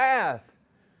deserved wrath,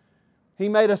 He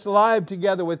made us alive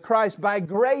together with Christ. By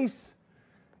grace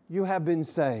you have been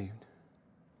saved.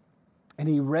 And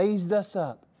He raised us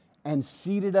up and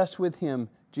seated us with Him,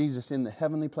 Jesus, in the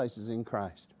heavenly places in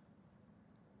Christ.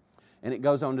 And it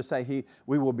goes on to say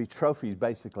we will be trophies,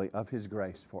 basically, of His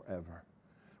grace forever.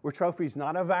 We're trophies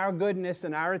not of our goodness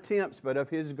and our attempts, but of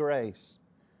His grace,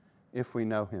 if we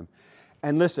know Him.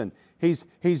 And listen, He's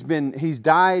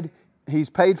died, He's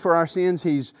paid for our sins,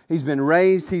 He's been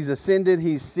raised, He's ascended,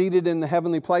 He's seated in the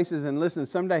heavenly places. And listen,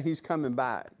 someday He's coming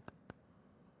back.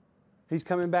 He's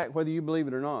coming back whether you believe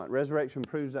it or not. Resurrection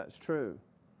proves that's true.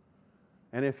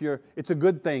 And it's a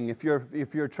good thing if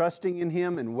you're trusting in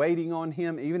Him and waiting on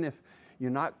Him, even if you're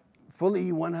not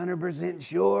fully 100%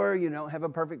 sure, you don't have a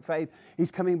perfect faith, He's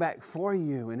coming back for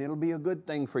you, and it'll be a good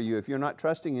thing for you. If you're not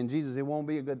trusting in Jesus, it won't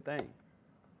be a good thing.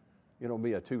 It'll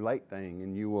be a too late thing,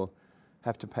 and you will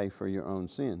have to pay for your own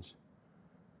sins.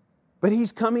 But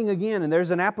He's coming again, and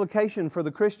there's an application for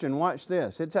the Christian. Watch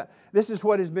this. This is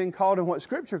what has been called and what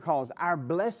Scripture calls our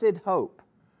blessed hope.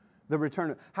 The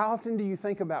return. How often do you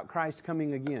think about Christ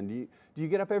coming again? Do you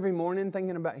get up every morning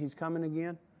thinking about He's coming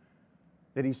again?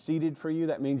 That He's seated for you?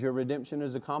 That means your redemption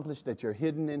is accomplished, that you're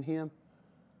hidden in Him?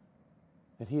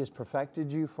 That He has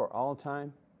perfected you for all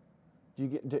time?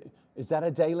 Is that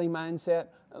a daily mindset?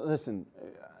 Listen,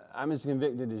 I'm as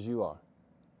convicted as you are.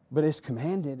 But it's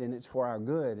commanded and it's for our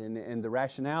good. And the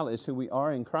rationale is who we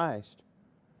are in Christ.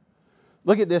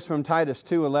 Look at this from Titus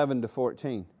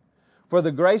 2:11-14. For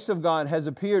the grace of God has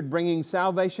appeared, bringing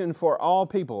salvation for all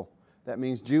people. That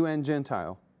means Jew and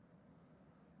Gentile.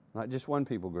 Not just one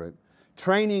people group.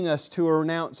 Training us to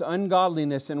renounce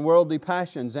ungodliness and worldly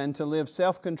passions and to live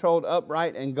self-controlled,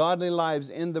 upright, and godly lives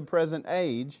in the present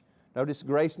age. Notice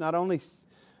grace not only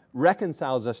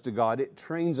reconciles us to God, it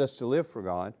trains us to live for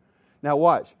God. Now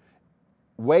watch.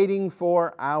 Waiting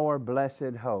for our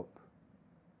blessed hope.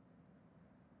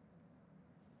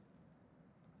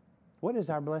 What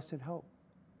is our blessed hope?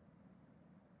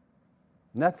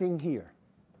 Nothing here.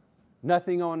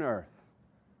 Nothing on earth.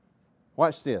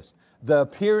 Watch this. The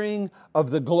appearing of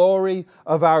the glory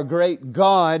of our great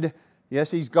God.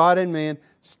 Yes, He's God and man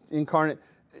incarnate.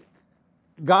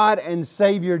 God and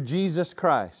Savior Jesus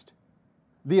Christ.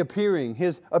 His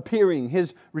appearing,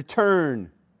 His return.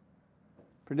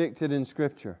 Predicted in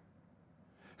Scripture.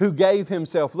 Who gave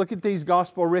Himself. Look at these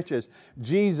gospel riches.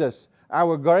 Jesus,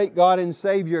 our great God and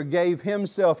Savior, gave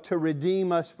Himself to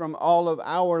redeem us from all of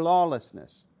our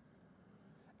lawlessness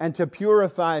and to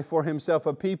purify for Himself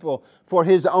a people for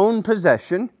His own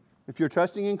possession. If you're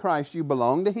trusting in Christ, you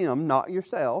belong to Him, not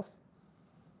yourself,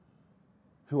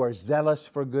 who are zealous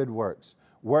for good works.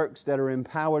 Works that are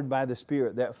empowered by the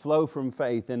Spirit, that flow from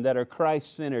faith and that are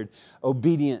Christ-centered,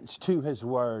 obedience to His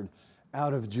Word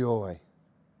out of joy.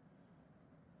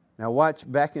 Now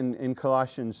watch back in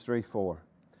Colossians 3:4.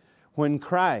 When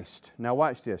Christ, now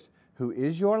watch this, who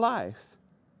is your life,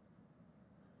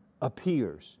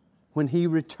 appears, when He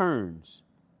returns,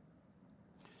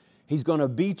 He's going to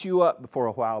beat you up for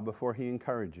a while before He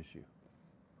encourages you.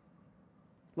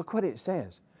 Look what it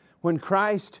says. When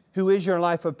Christ, who is your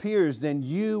life, appears, then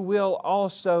you will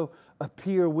also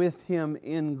appear with Him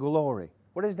in glory.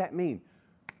 What does that mean?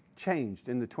 Changed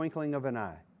in the twinkling of an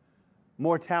eye.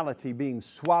 Mortality being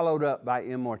swallowed up by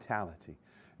immortality.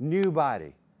 New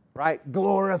body, right?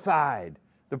 Glorified.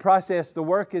 The process, the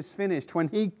work is finished. When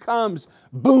He comes,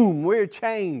 boom, we're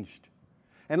changed.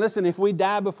 And listen, if we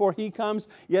die before He comes,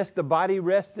 yes, the body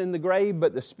rests in the grave,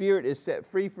 but the spirit is set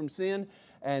free from sin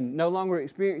and no longer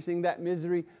experiencing that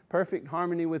misery, perfect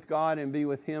harmony with God, and be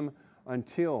with Him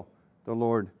until the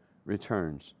Lord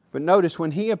returns. But notice,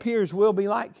 when He appears, we'll be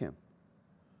like Him.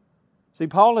 See,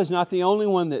 Paul is not the only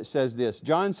one that says this.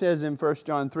 John says in 1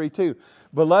 John 3:2,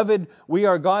 Beloved, we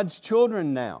are God's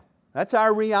children now. That's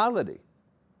our reality.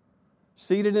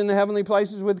 seated in the heavenly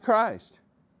places with Christ.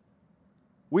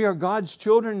 We are God's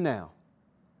children now.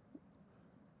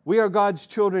 We are God's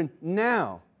children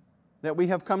now that we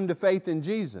have come to faith in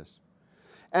Jesus.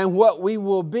 And what we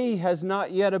will be has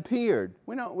not yet appeared.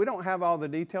 We don't have all the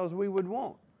details we would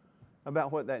want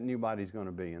about what that new body is going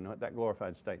to be and what that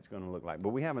glorified state is going to look like. But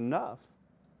we have enough.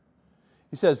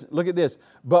 He says, look at this.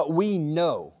 But we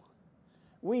know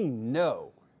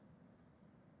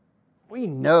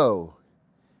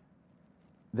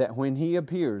that when He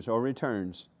appears or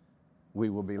returns, we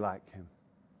will be like Him,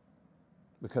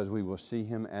 because we will see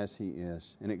Him as He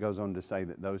is. And it goes on to say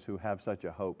that those who have such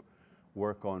a hope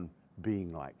work on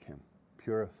being like Him,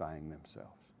 purifying themselves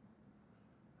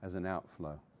as an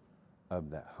outflow of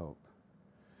that hope.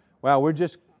 Well, we're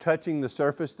just touching the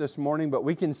surface this morning, but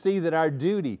we can see that our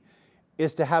duty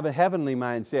is to have a heavenly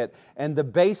mindset. And the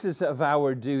basis of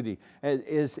our duty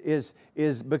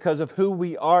is because of who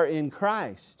we are in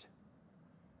Christ.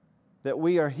 That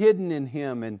we are hidden in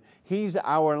Him and He's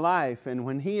our life. And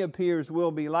when He appears,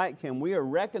 we'll be like Him. We are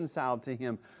reconciled to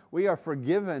Him. We are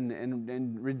forgiven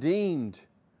and redeemed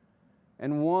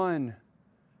and won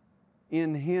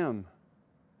in Him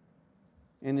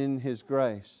and in His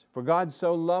grace. For God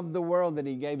so loved the world that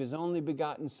He gave His only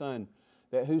begotten Son,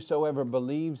 that whosoever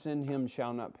believes in Him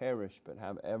shall not perish, but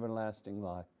have everlasting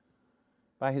life.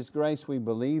 By His grace we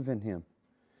believe in Him.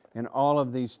 And all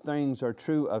of these things are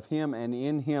true of Him, and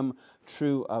in Him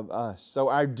true of us. So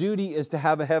our duty is to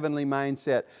have a heavenly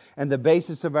mindset. And the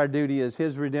basis of our duty is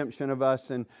His redemption of us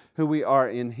and who we are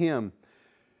in Him.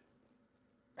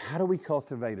 How do we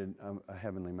cultivate a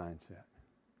heavenly mindset?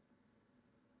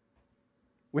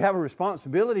 We have a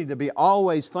responsibility to be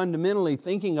always fundamentally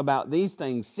thinking about these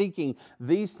things, seeking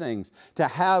these things,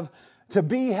 to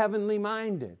be heavenly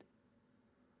minded.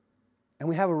 And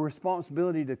we have a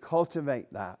responsibility to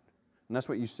cultivate that. And that's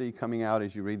what you see coming out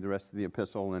as you read the rest of the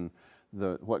epistle and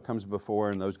what comes before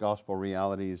and those gospel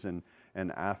realities and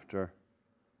after.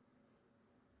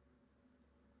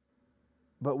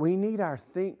 But we need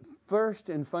first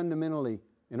and fundamentally,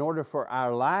 in order for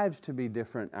our lives to be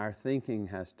different, our thinking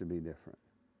has to be different.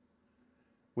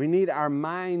 We need our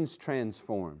minds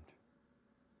transformed.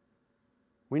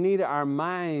 We need our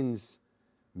minds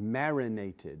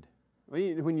marinated.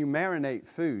 When you marinate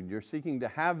food, you're seeking to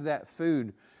have that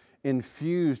food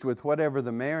infused with whatever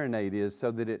the marinade is so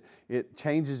that it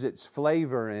changes its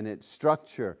flavor and its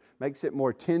structure, makes it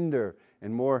more tender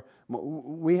and more...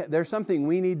 There's something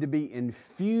we need to be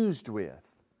infused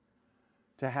with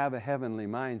to have a heavenly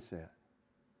mindset.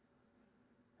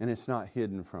 And it's not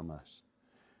hidden from us.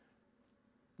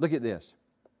 Look at this.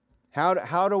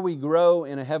 How do we grow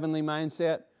in a heavenly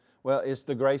mindset? Well, it's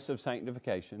the grace of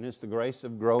sanctification. It's the grace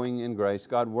of growing in grace,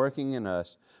 God working in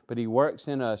us, but He works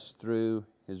in us through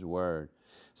His Word.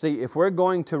 See, if we're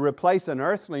going to replace an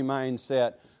earthly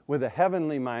mindset with a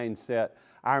heavenly mindset,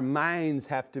 our minds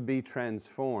have to be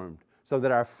transformed so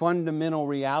that our fundamental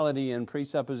reality and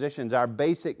presuppositions, our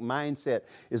basic mindset,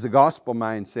 is a gospel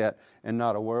mindset and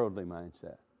not a worldly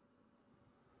mindset.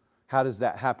 How does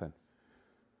that happen?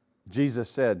 Jesus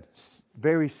said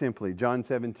very simply, John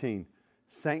 17,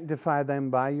 sanctify them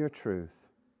by your truth.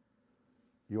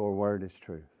 Your word is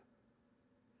truth.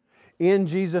 In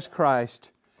Jesus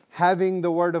Christ, having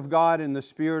the Word of God and the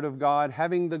Spirit of God,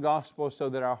 having the gospel so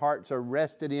that our hearts are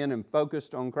rested in and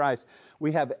focused on Christ,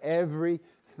 we have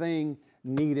everything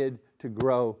needed to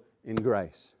grow in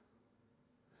grace.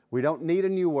 We don't need a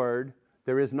new word.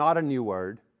 There is not a new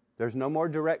word. There's no more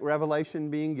direct revelation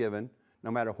being given, no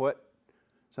matter what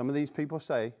some of these people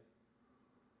say.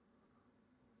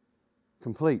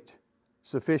 Complete,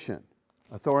 sufficient,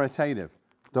 authoritative,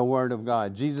 the Word of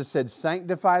God. Jesus said,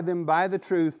 sanctify them by the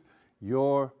truth.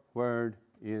 Your word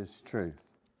is truth.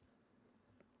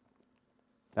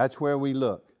 That's where we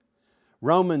look.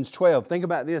 Romans 12. Think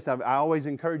about this. I always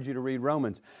encourage you to read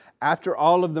Romans. After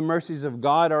all of the mercies of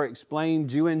God are explained,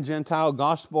 Jew and Gentile,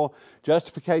 gospel,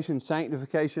 justification,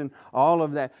 sanctification, all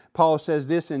of that, Paul says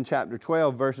this in chapter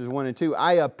 12, verses 1 and 2.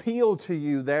 I appeal to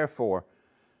you, therefore,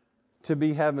 to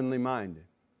be heavenly minded.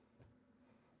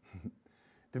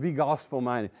 To be gospel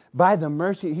minded. By the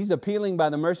mercy, he's appealing by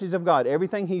the mercies of God.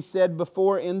 Everything he said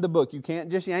before in the book. You can't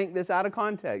just yank this out of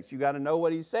context. You got to know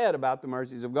what he said about the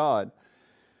mercies of God.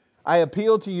 I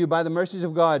appeal to you by the mercies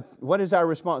of God. What is our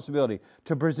responsibility?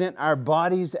 To present our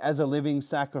bodies as a living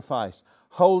sacrifice,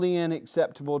 holy and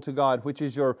acceptable to God, which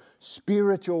is your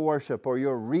spiritual worship or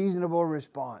your reasonable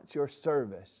response, your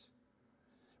service.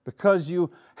 Because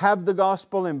you have the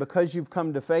gospel and because you've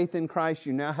come to faith in Christ,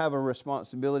 you now have a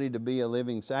responsibility to be a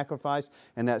living sacrifice,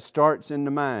 and that starts in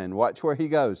the mind. Watch where he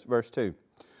goes, verse 2.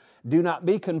 Do not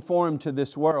be conformed to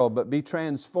this world, but be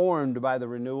transformed by the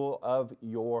renewal of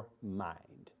your mind.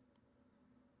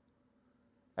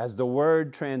 As the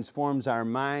Word transforms our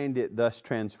mind, it thus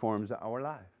transforms our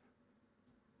life.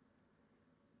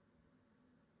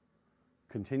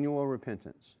 Continual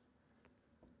repentance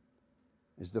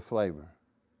is the flavor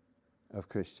of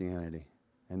Christianity.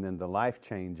 And then the life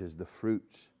change is the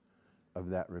fruits of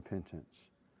that repentance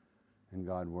and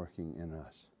God working in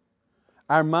us.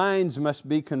 Our minds must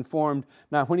be conformed.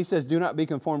 Now, when he says, do not be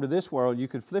conformed to this world, you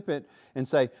could flip it and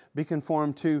say, be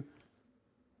conformed to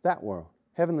that world,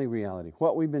 heavenly reality,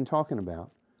 what we've been talking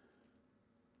about.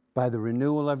 By the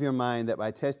renewal of your mind, that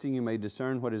by testing you may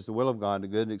discern what is the will of God, the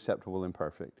good, acceptable, and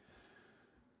perfect.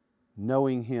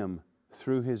 Knowing Him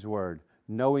through His Word,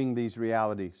 knowing these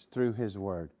realities through His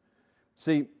Word.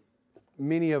 See,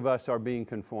 many of us are being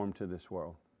conformed to this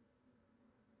world.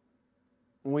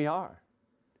 We are.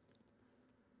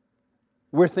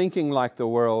 We're thinking like the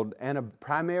world and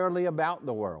primarily about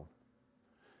the world.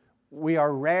 We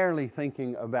are rarely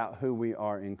thinking about who we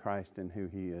are in Christ and who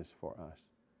He is for us.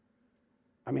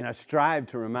 I mean, I strive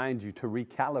to remind you, to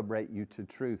recalibrate you to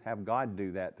truth, have God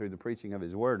do that through the preaching of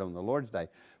His Word on the Lord's Day.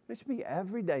 But it should be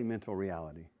everyday mental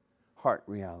reality, heart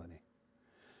reality.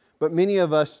 But many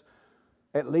of us,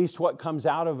 at least what comes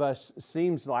out of us,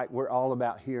 seems like we're all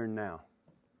about here and now.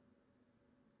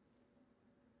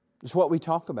 It's what we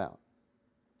talk about.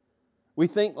 We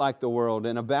think like the world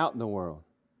and about the world.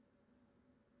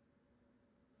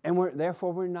 And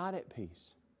therefore we're not at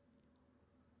peace.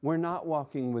 We're not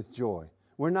walking with joy.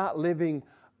 We're not living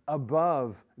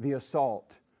above the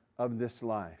assault of this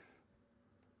life.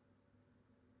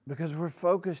 Because we're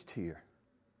focused here.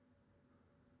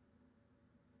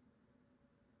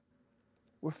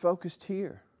 We're focused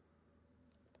here.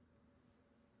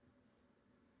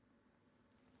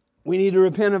 We need to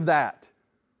repent of that.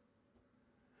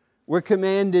 We're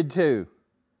commanded to.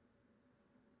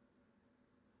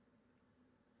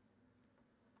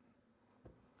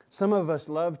 Some of us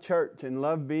love church and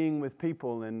love being with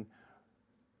people and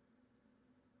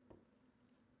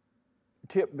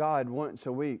tip God once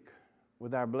a week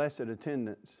with our blessed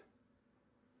attendance.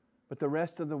 But the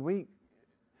rest of the week,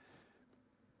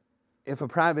 if a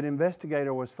private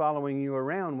investigator was following you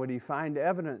around, would he find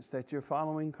evidence that you're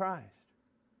following Christ?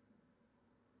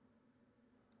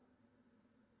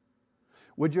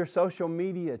 Would your social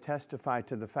media testify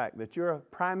to the fact that you're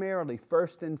primarily,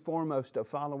 first and foremost, a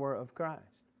follower of Christ?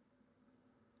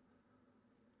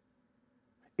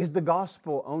 Is the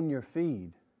gospel on your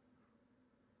feed?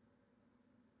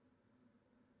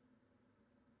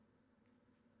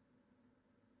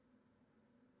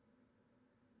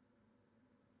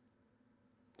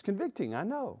 It's convicting, I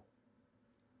know.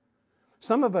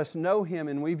 Some of us know Him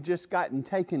and we've just gotten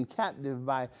taken captive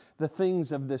by the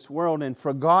things of this world and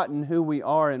forgotten who we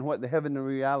are and what the heavenly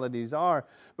realities are.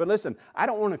 But listen, I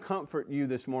don't want to comfort you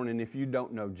this morning if you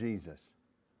don't know Jesus.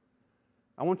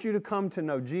 I want you to come to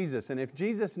know Jesus. And if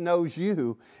Jesus knows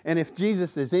you and if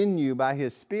Jesus is in you by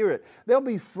His Spirit, there'll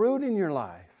be fruit in your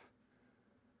life.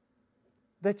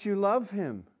 That you love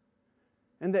Him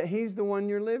and that He's the one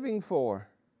you're living for.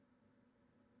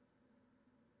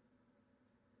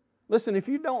 Listen, if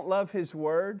you don't love His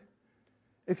Word,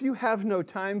 if you have no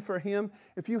time for Him,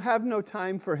 if you have no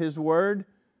time for His Word,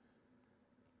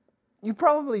 you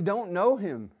probably don't know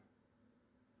Him.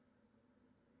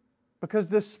 Because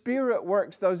the Spirit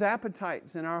works those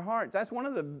appetites in our hearts. That's one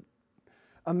of the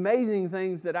amazing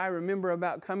things that I remember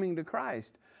about coming to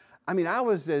Christ. I mean, I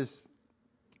was as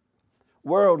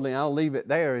worldly, I'll leave it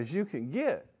there, as you can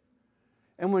get.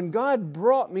 And when God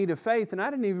brought me to faith, and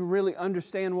I didn't even really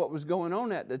understand what was going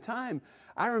on at the time,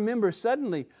 I remember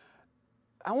suddenly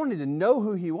I wanted to know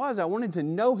who He was. I wanted to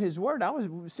know His Word.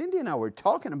 Cindy and I were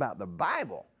talking about the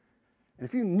Bible. And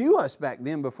if you knew us back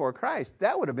then before Christ,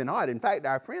 that would have been odd. In fact,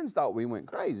 our friends thought we went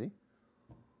crazy.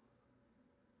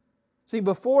 See,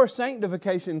 before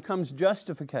sanctification comes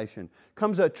justification,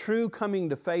 comes a true coming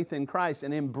to faith in Christ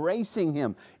and embracing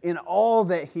Him in all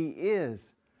that He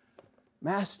is.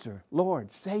 Master,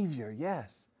 Lord, Savior,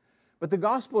 yes. But the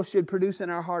gospel should produce in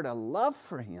our heart a love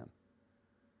for Him.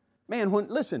 Man,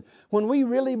 when we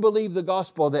really believe the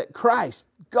gospel that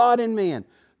Christ, God and man,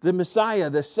 the Messiah,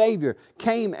 the Savior,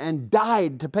 came and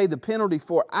died to pay the penalty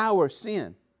for our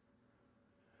sin,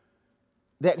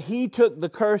 that He took the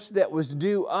curse that was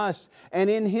due us, and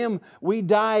in Him we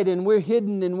died and we're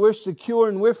hidden and we're secure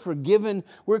and we're forgiven.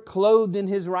 We're clothed in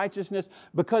His righteousness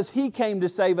because He came to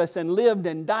save us and lived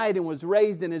and died and was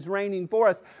raised and is reigning for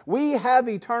us. We have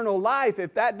eternal life.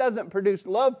 If that doesn't produce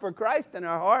love for Christ in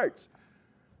our hearts,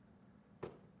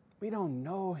 we don't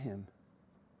know Him.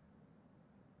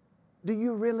 Do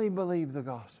you really believe the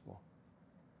gospel?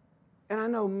 And I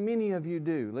know many of you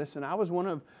do. Listen, I was one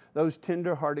of those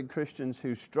tender-hearted Christians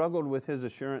who struggled with His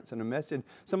assurance, and a message,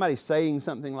 somebody saying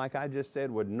something like I just said,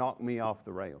 would knock me off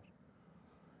the rails.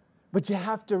 But you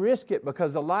have to risk it,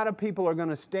 because a lot of people are going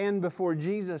to stand before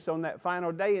Jesus on that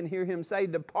final day and hear Him say,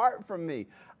 "Depart from me.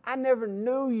 I never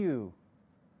knew you."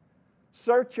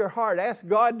 Search your heart. Ask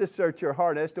God to search your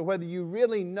heart as to whether you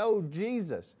really know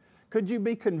Jesus. Could you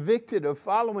be convicted of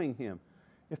following Him?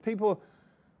 If people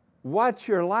watch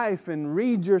your life and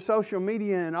read your social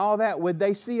media and all that, would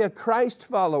they see a Christ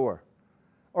follower?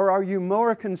 Or are you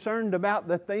more concerned about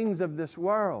the things of this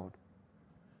world?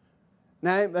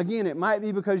 Now, again, it might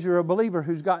be because you're a believer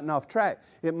who's gotten off track.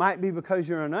 It might be because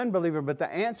you're an unbeliever, but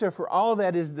the answer for all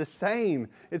that is the same.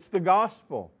 It's the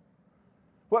gospel.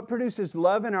 What produces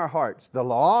love in our hearts? The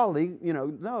law?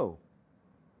 No.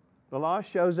 The law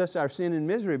shows us our sin and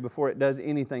misery before it does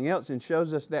anything else, and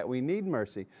shows us that we need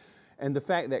mercy. And the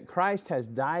fact that Christ has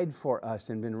died for us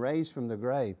and been raised from the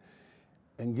grave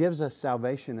and gives us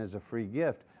salvation as a free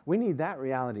gift. We need that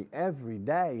reality every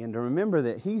day, and to remember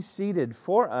that He's seated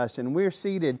for us and we're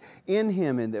seated in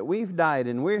Him, and that we've died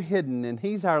and we're hidden and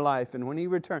He's our life, and when He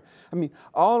returns.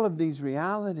 All of these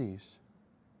realities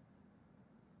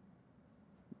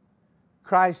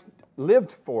Christ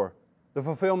lived for, the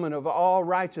fulfillment of all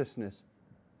righteousness.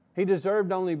 He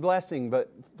deserved only blessing,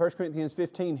 but 1 Corinthians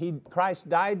 15, Christ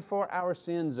died for our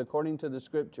sins according to the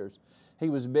Scriptures. He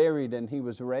was buried and He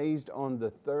was raised on the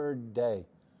third day.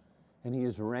 And He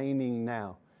is reigning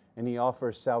now. And He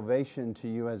offers salvation to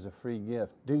you as a free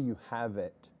gift. Do you have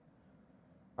it?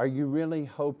 Are you really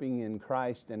hoping in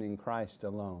Christ and in Christ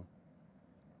alone?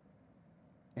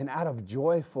 And out of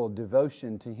joyful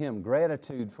devotion to Him,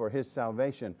 gratitude for His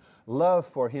salvation, love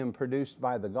for Him produced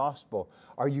by the gospel,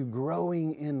 are you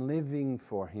growing in living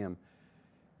for Him?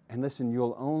 And listen,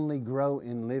 you'll only grow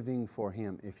in living for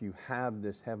Him if you have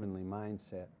this heavenly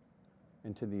mindset,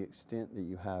 and to the extent that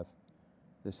you have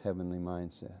this heavenly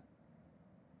mindset.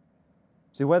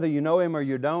 See, whether you know Him or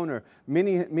you don't, or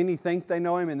many think they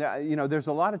know Him, and there's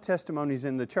a lot of testimonies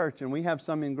in the church, and we have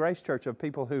some in Grace Church of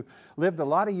people who lived a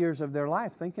lot of years of their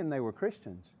life thinking they were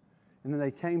Christians. And then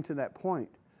they came to that point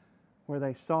where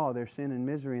they saw their sin and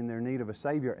misery and their need of a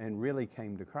Savior and really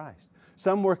came to Christ.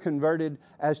 Some were converted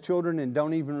as children and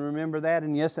don't even remember that,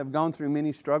 and yes, have gone through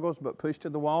many struggles, but pushed to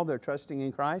the wall, they're trusting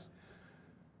in Christ.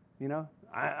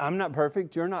 I'm not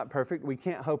perfect, you're not perfect, we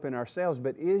can't hope in ourselves,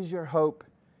 but is your hope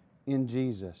in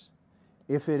Jesus?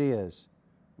 If it is,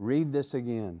 read this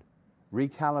again,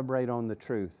 recalibrate on the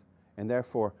truth, and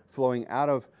therefore flowing out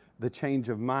of the change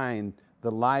of mind,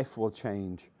 the life will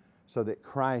change so that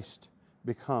Christ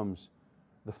becomes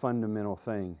the fundamental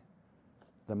thing,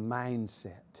 the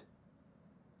mindset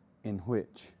in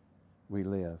which we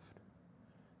live.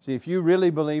 See, if you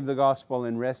really believe the gospel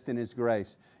and rest in His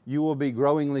grace, you will be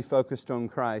growingly focused on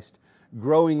Christ,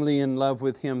 growingly in love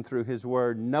with Him through His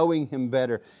Word, knowing Him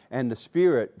better, and the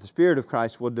Spirit of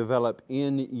Christ will develop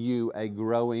in you a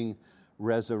growing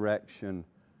resurrection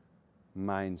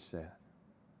mindset.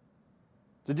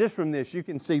 So just from this, you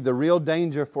can see the real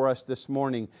danger for us this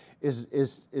morning is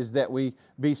that we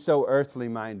be so earthly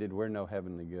minded we're no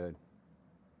heavenly good.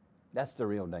 That's the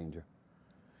real danger.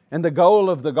 And the goal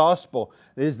of the gospel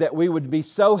is that we would be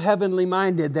so heavenly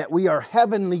minded that we are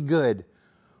heavenly good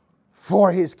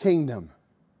for His kingdom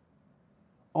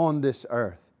on this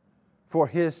earth, for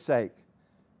His sake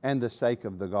and the sake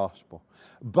of the gospel.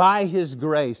 By His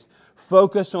grace,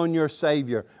 focus on your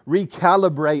Savior.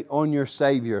 Recalibrate on your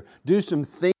Savior. Do some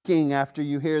thinking after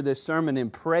you hear this sermon,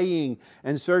 and praying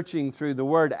and searching through the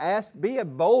Word. Be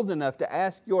bold enough to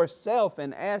ask yourself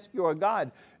and ask your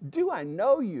God, do I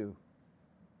know You?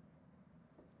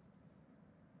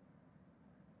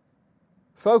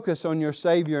 Focus on your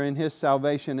Savior and His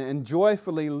salvation, and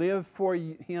joyfully live for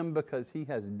Him, because He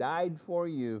has died for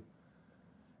you,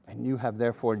 and you have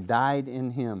therefore died in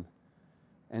Him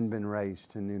and been raised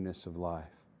to newness of life.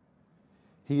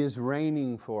 He is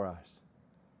reigning for us,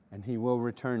 and He will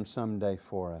return someday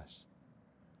for us.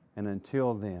 And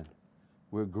until then,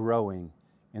 we're growing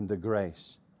in the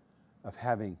grace of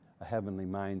having a heavenly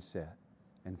mindset,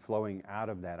 and flowing out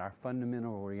of that. Our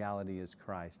fundamental reality is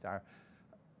Christ.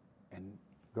 And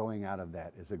growing out of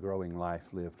that is a growing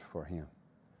life lived for Him.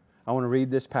 I want to read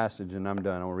this passage and I'm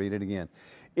done. I will read it again.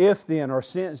 If then, or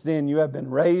since then, you have been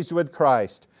raised with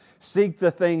Christ, seek the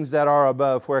things that are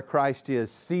above, where Christ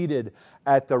is seated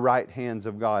at the right hands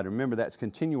of God. Remember, that's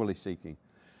continually seeking.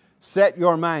 Set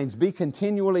your minds, be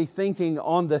continually thinking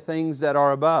on the things that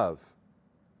are above.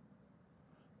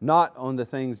 not on the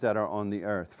things that are on the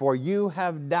earth. For you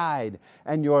have died,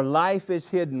 and your life is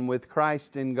hidden with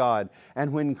Christ in God.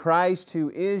 And when Christ, who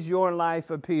is your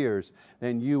life, appears,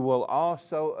 then you will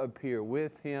also appear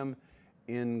with Him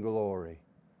in glory.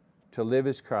 To live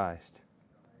is Christ.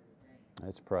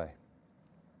 Let's pray.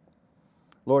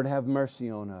 Lord, have mercy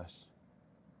on us.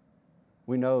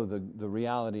 We know the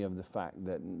reality of the fact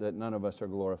that none of us are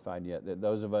glorified yet, that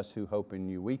those of us who hope in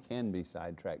You, we can be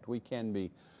sidetracked. We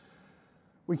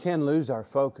can lose our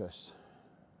focus.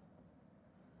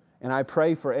 And I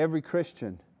pray for every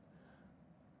Christian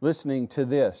listening to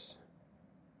this.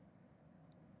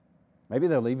 Maybe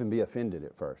they'll even be offended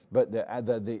at first, but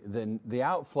the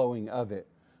outflowing of it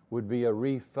would be a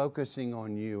refocusing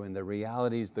on You and the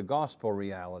realities, the gospel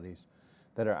realities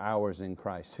that are ours in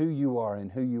Christ. Who You are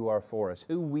and who You are for us.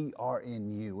 Who we are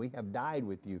in You. We have died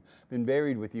with You, been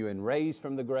buried with You, and raised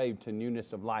from the grave to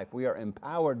newness of life. We are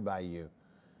empowered by You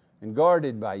and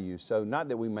guarded by You. So not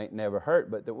that we might never hurt,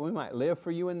 but that we might live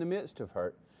for You in the midst of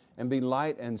hurt and be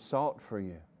light and salt for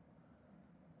You.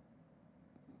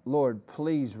 Lord,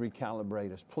 please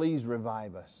recalibrate us. Please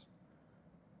revive us.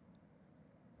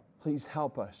 Please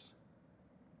help us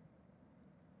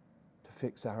to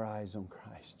fix our eyes on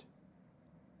Christ.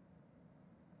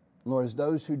 Lord, as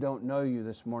those who don't know You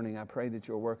this morning, I pray that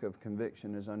Your work of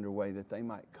conviction is underway, that they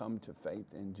might come to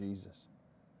faith in Jesus.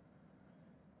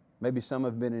 Maybe some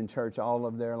have been in church all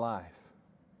of their life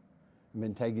and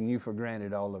been taking You for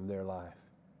granted all of their life.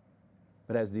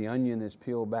 But as the onion is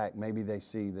peeled back, maybe they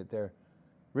see that they're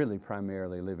really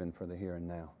primarily living for the here and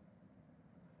now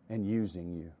and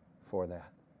using You for that.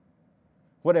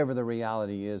 Whatever the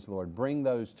reality is, Lord, bring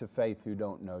those to faith who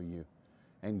don't know You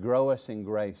and grow us in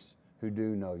grace who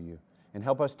do know You, and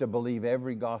help us to believe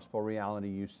every gospel reality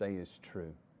You say is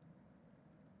true.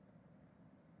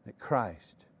 That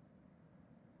Christ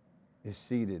is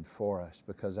seated for us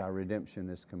because our redemption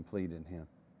is complete in Him.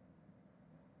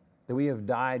 That we have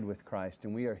died with Christ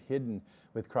and we are hidden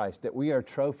with Christ. That we are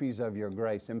trophies of Your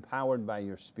grace, empowered by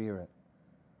Your Spirit.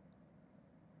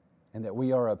 And that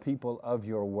we are a people of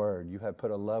Your Word. You have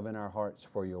put a love in our hearts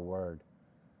for Your Word,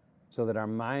 so that our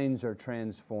minds are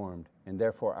transformed and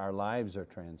therefore our lives are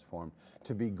transformed,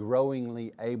 to be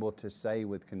growingly able to say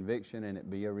with conviction, and it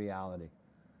be a reality,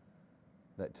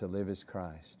 that to live is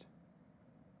Christ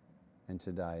and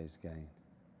to die is gain.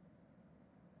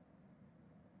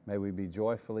 May we be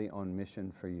joyfully on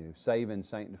mission for You. Save and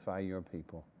sanctify Your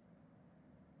people.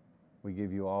 We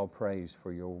give You all praise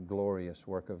for Your glorious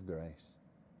work of grace.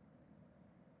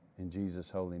 In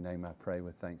Jesus' holy name I pray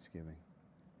with thanksgiving.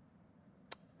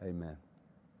 Amen.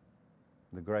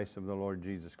 The grace of the Lord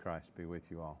Jesus Christ be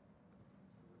with you all.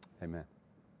 Amen.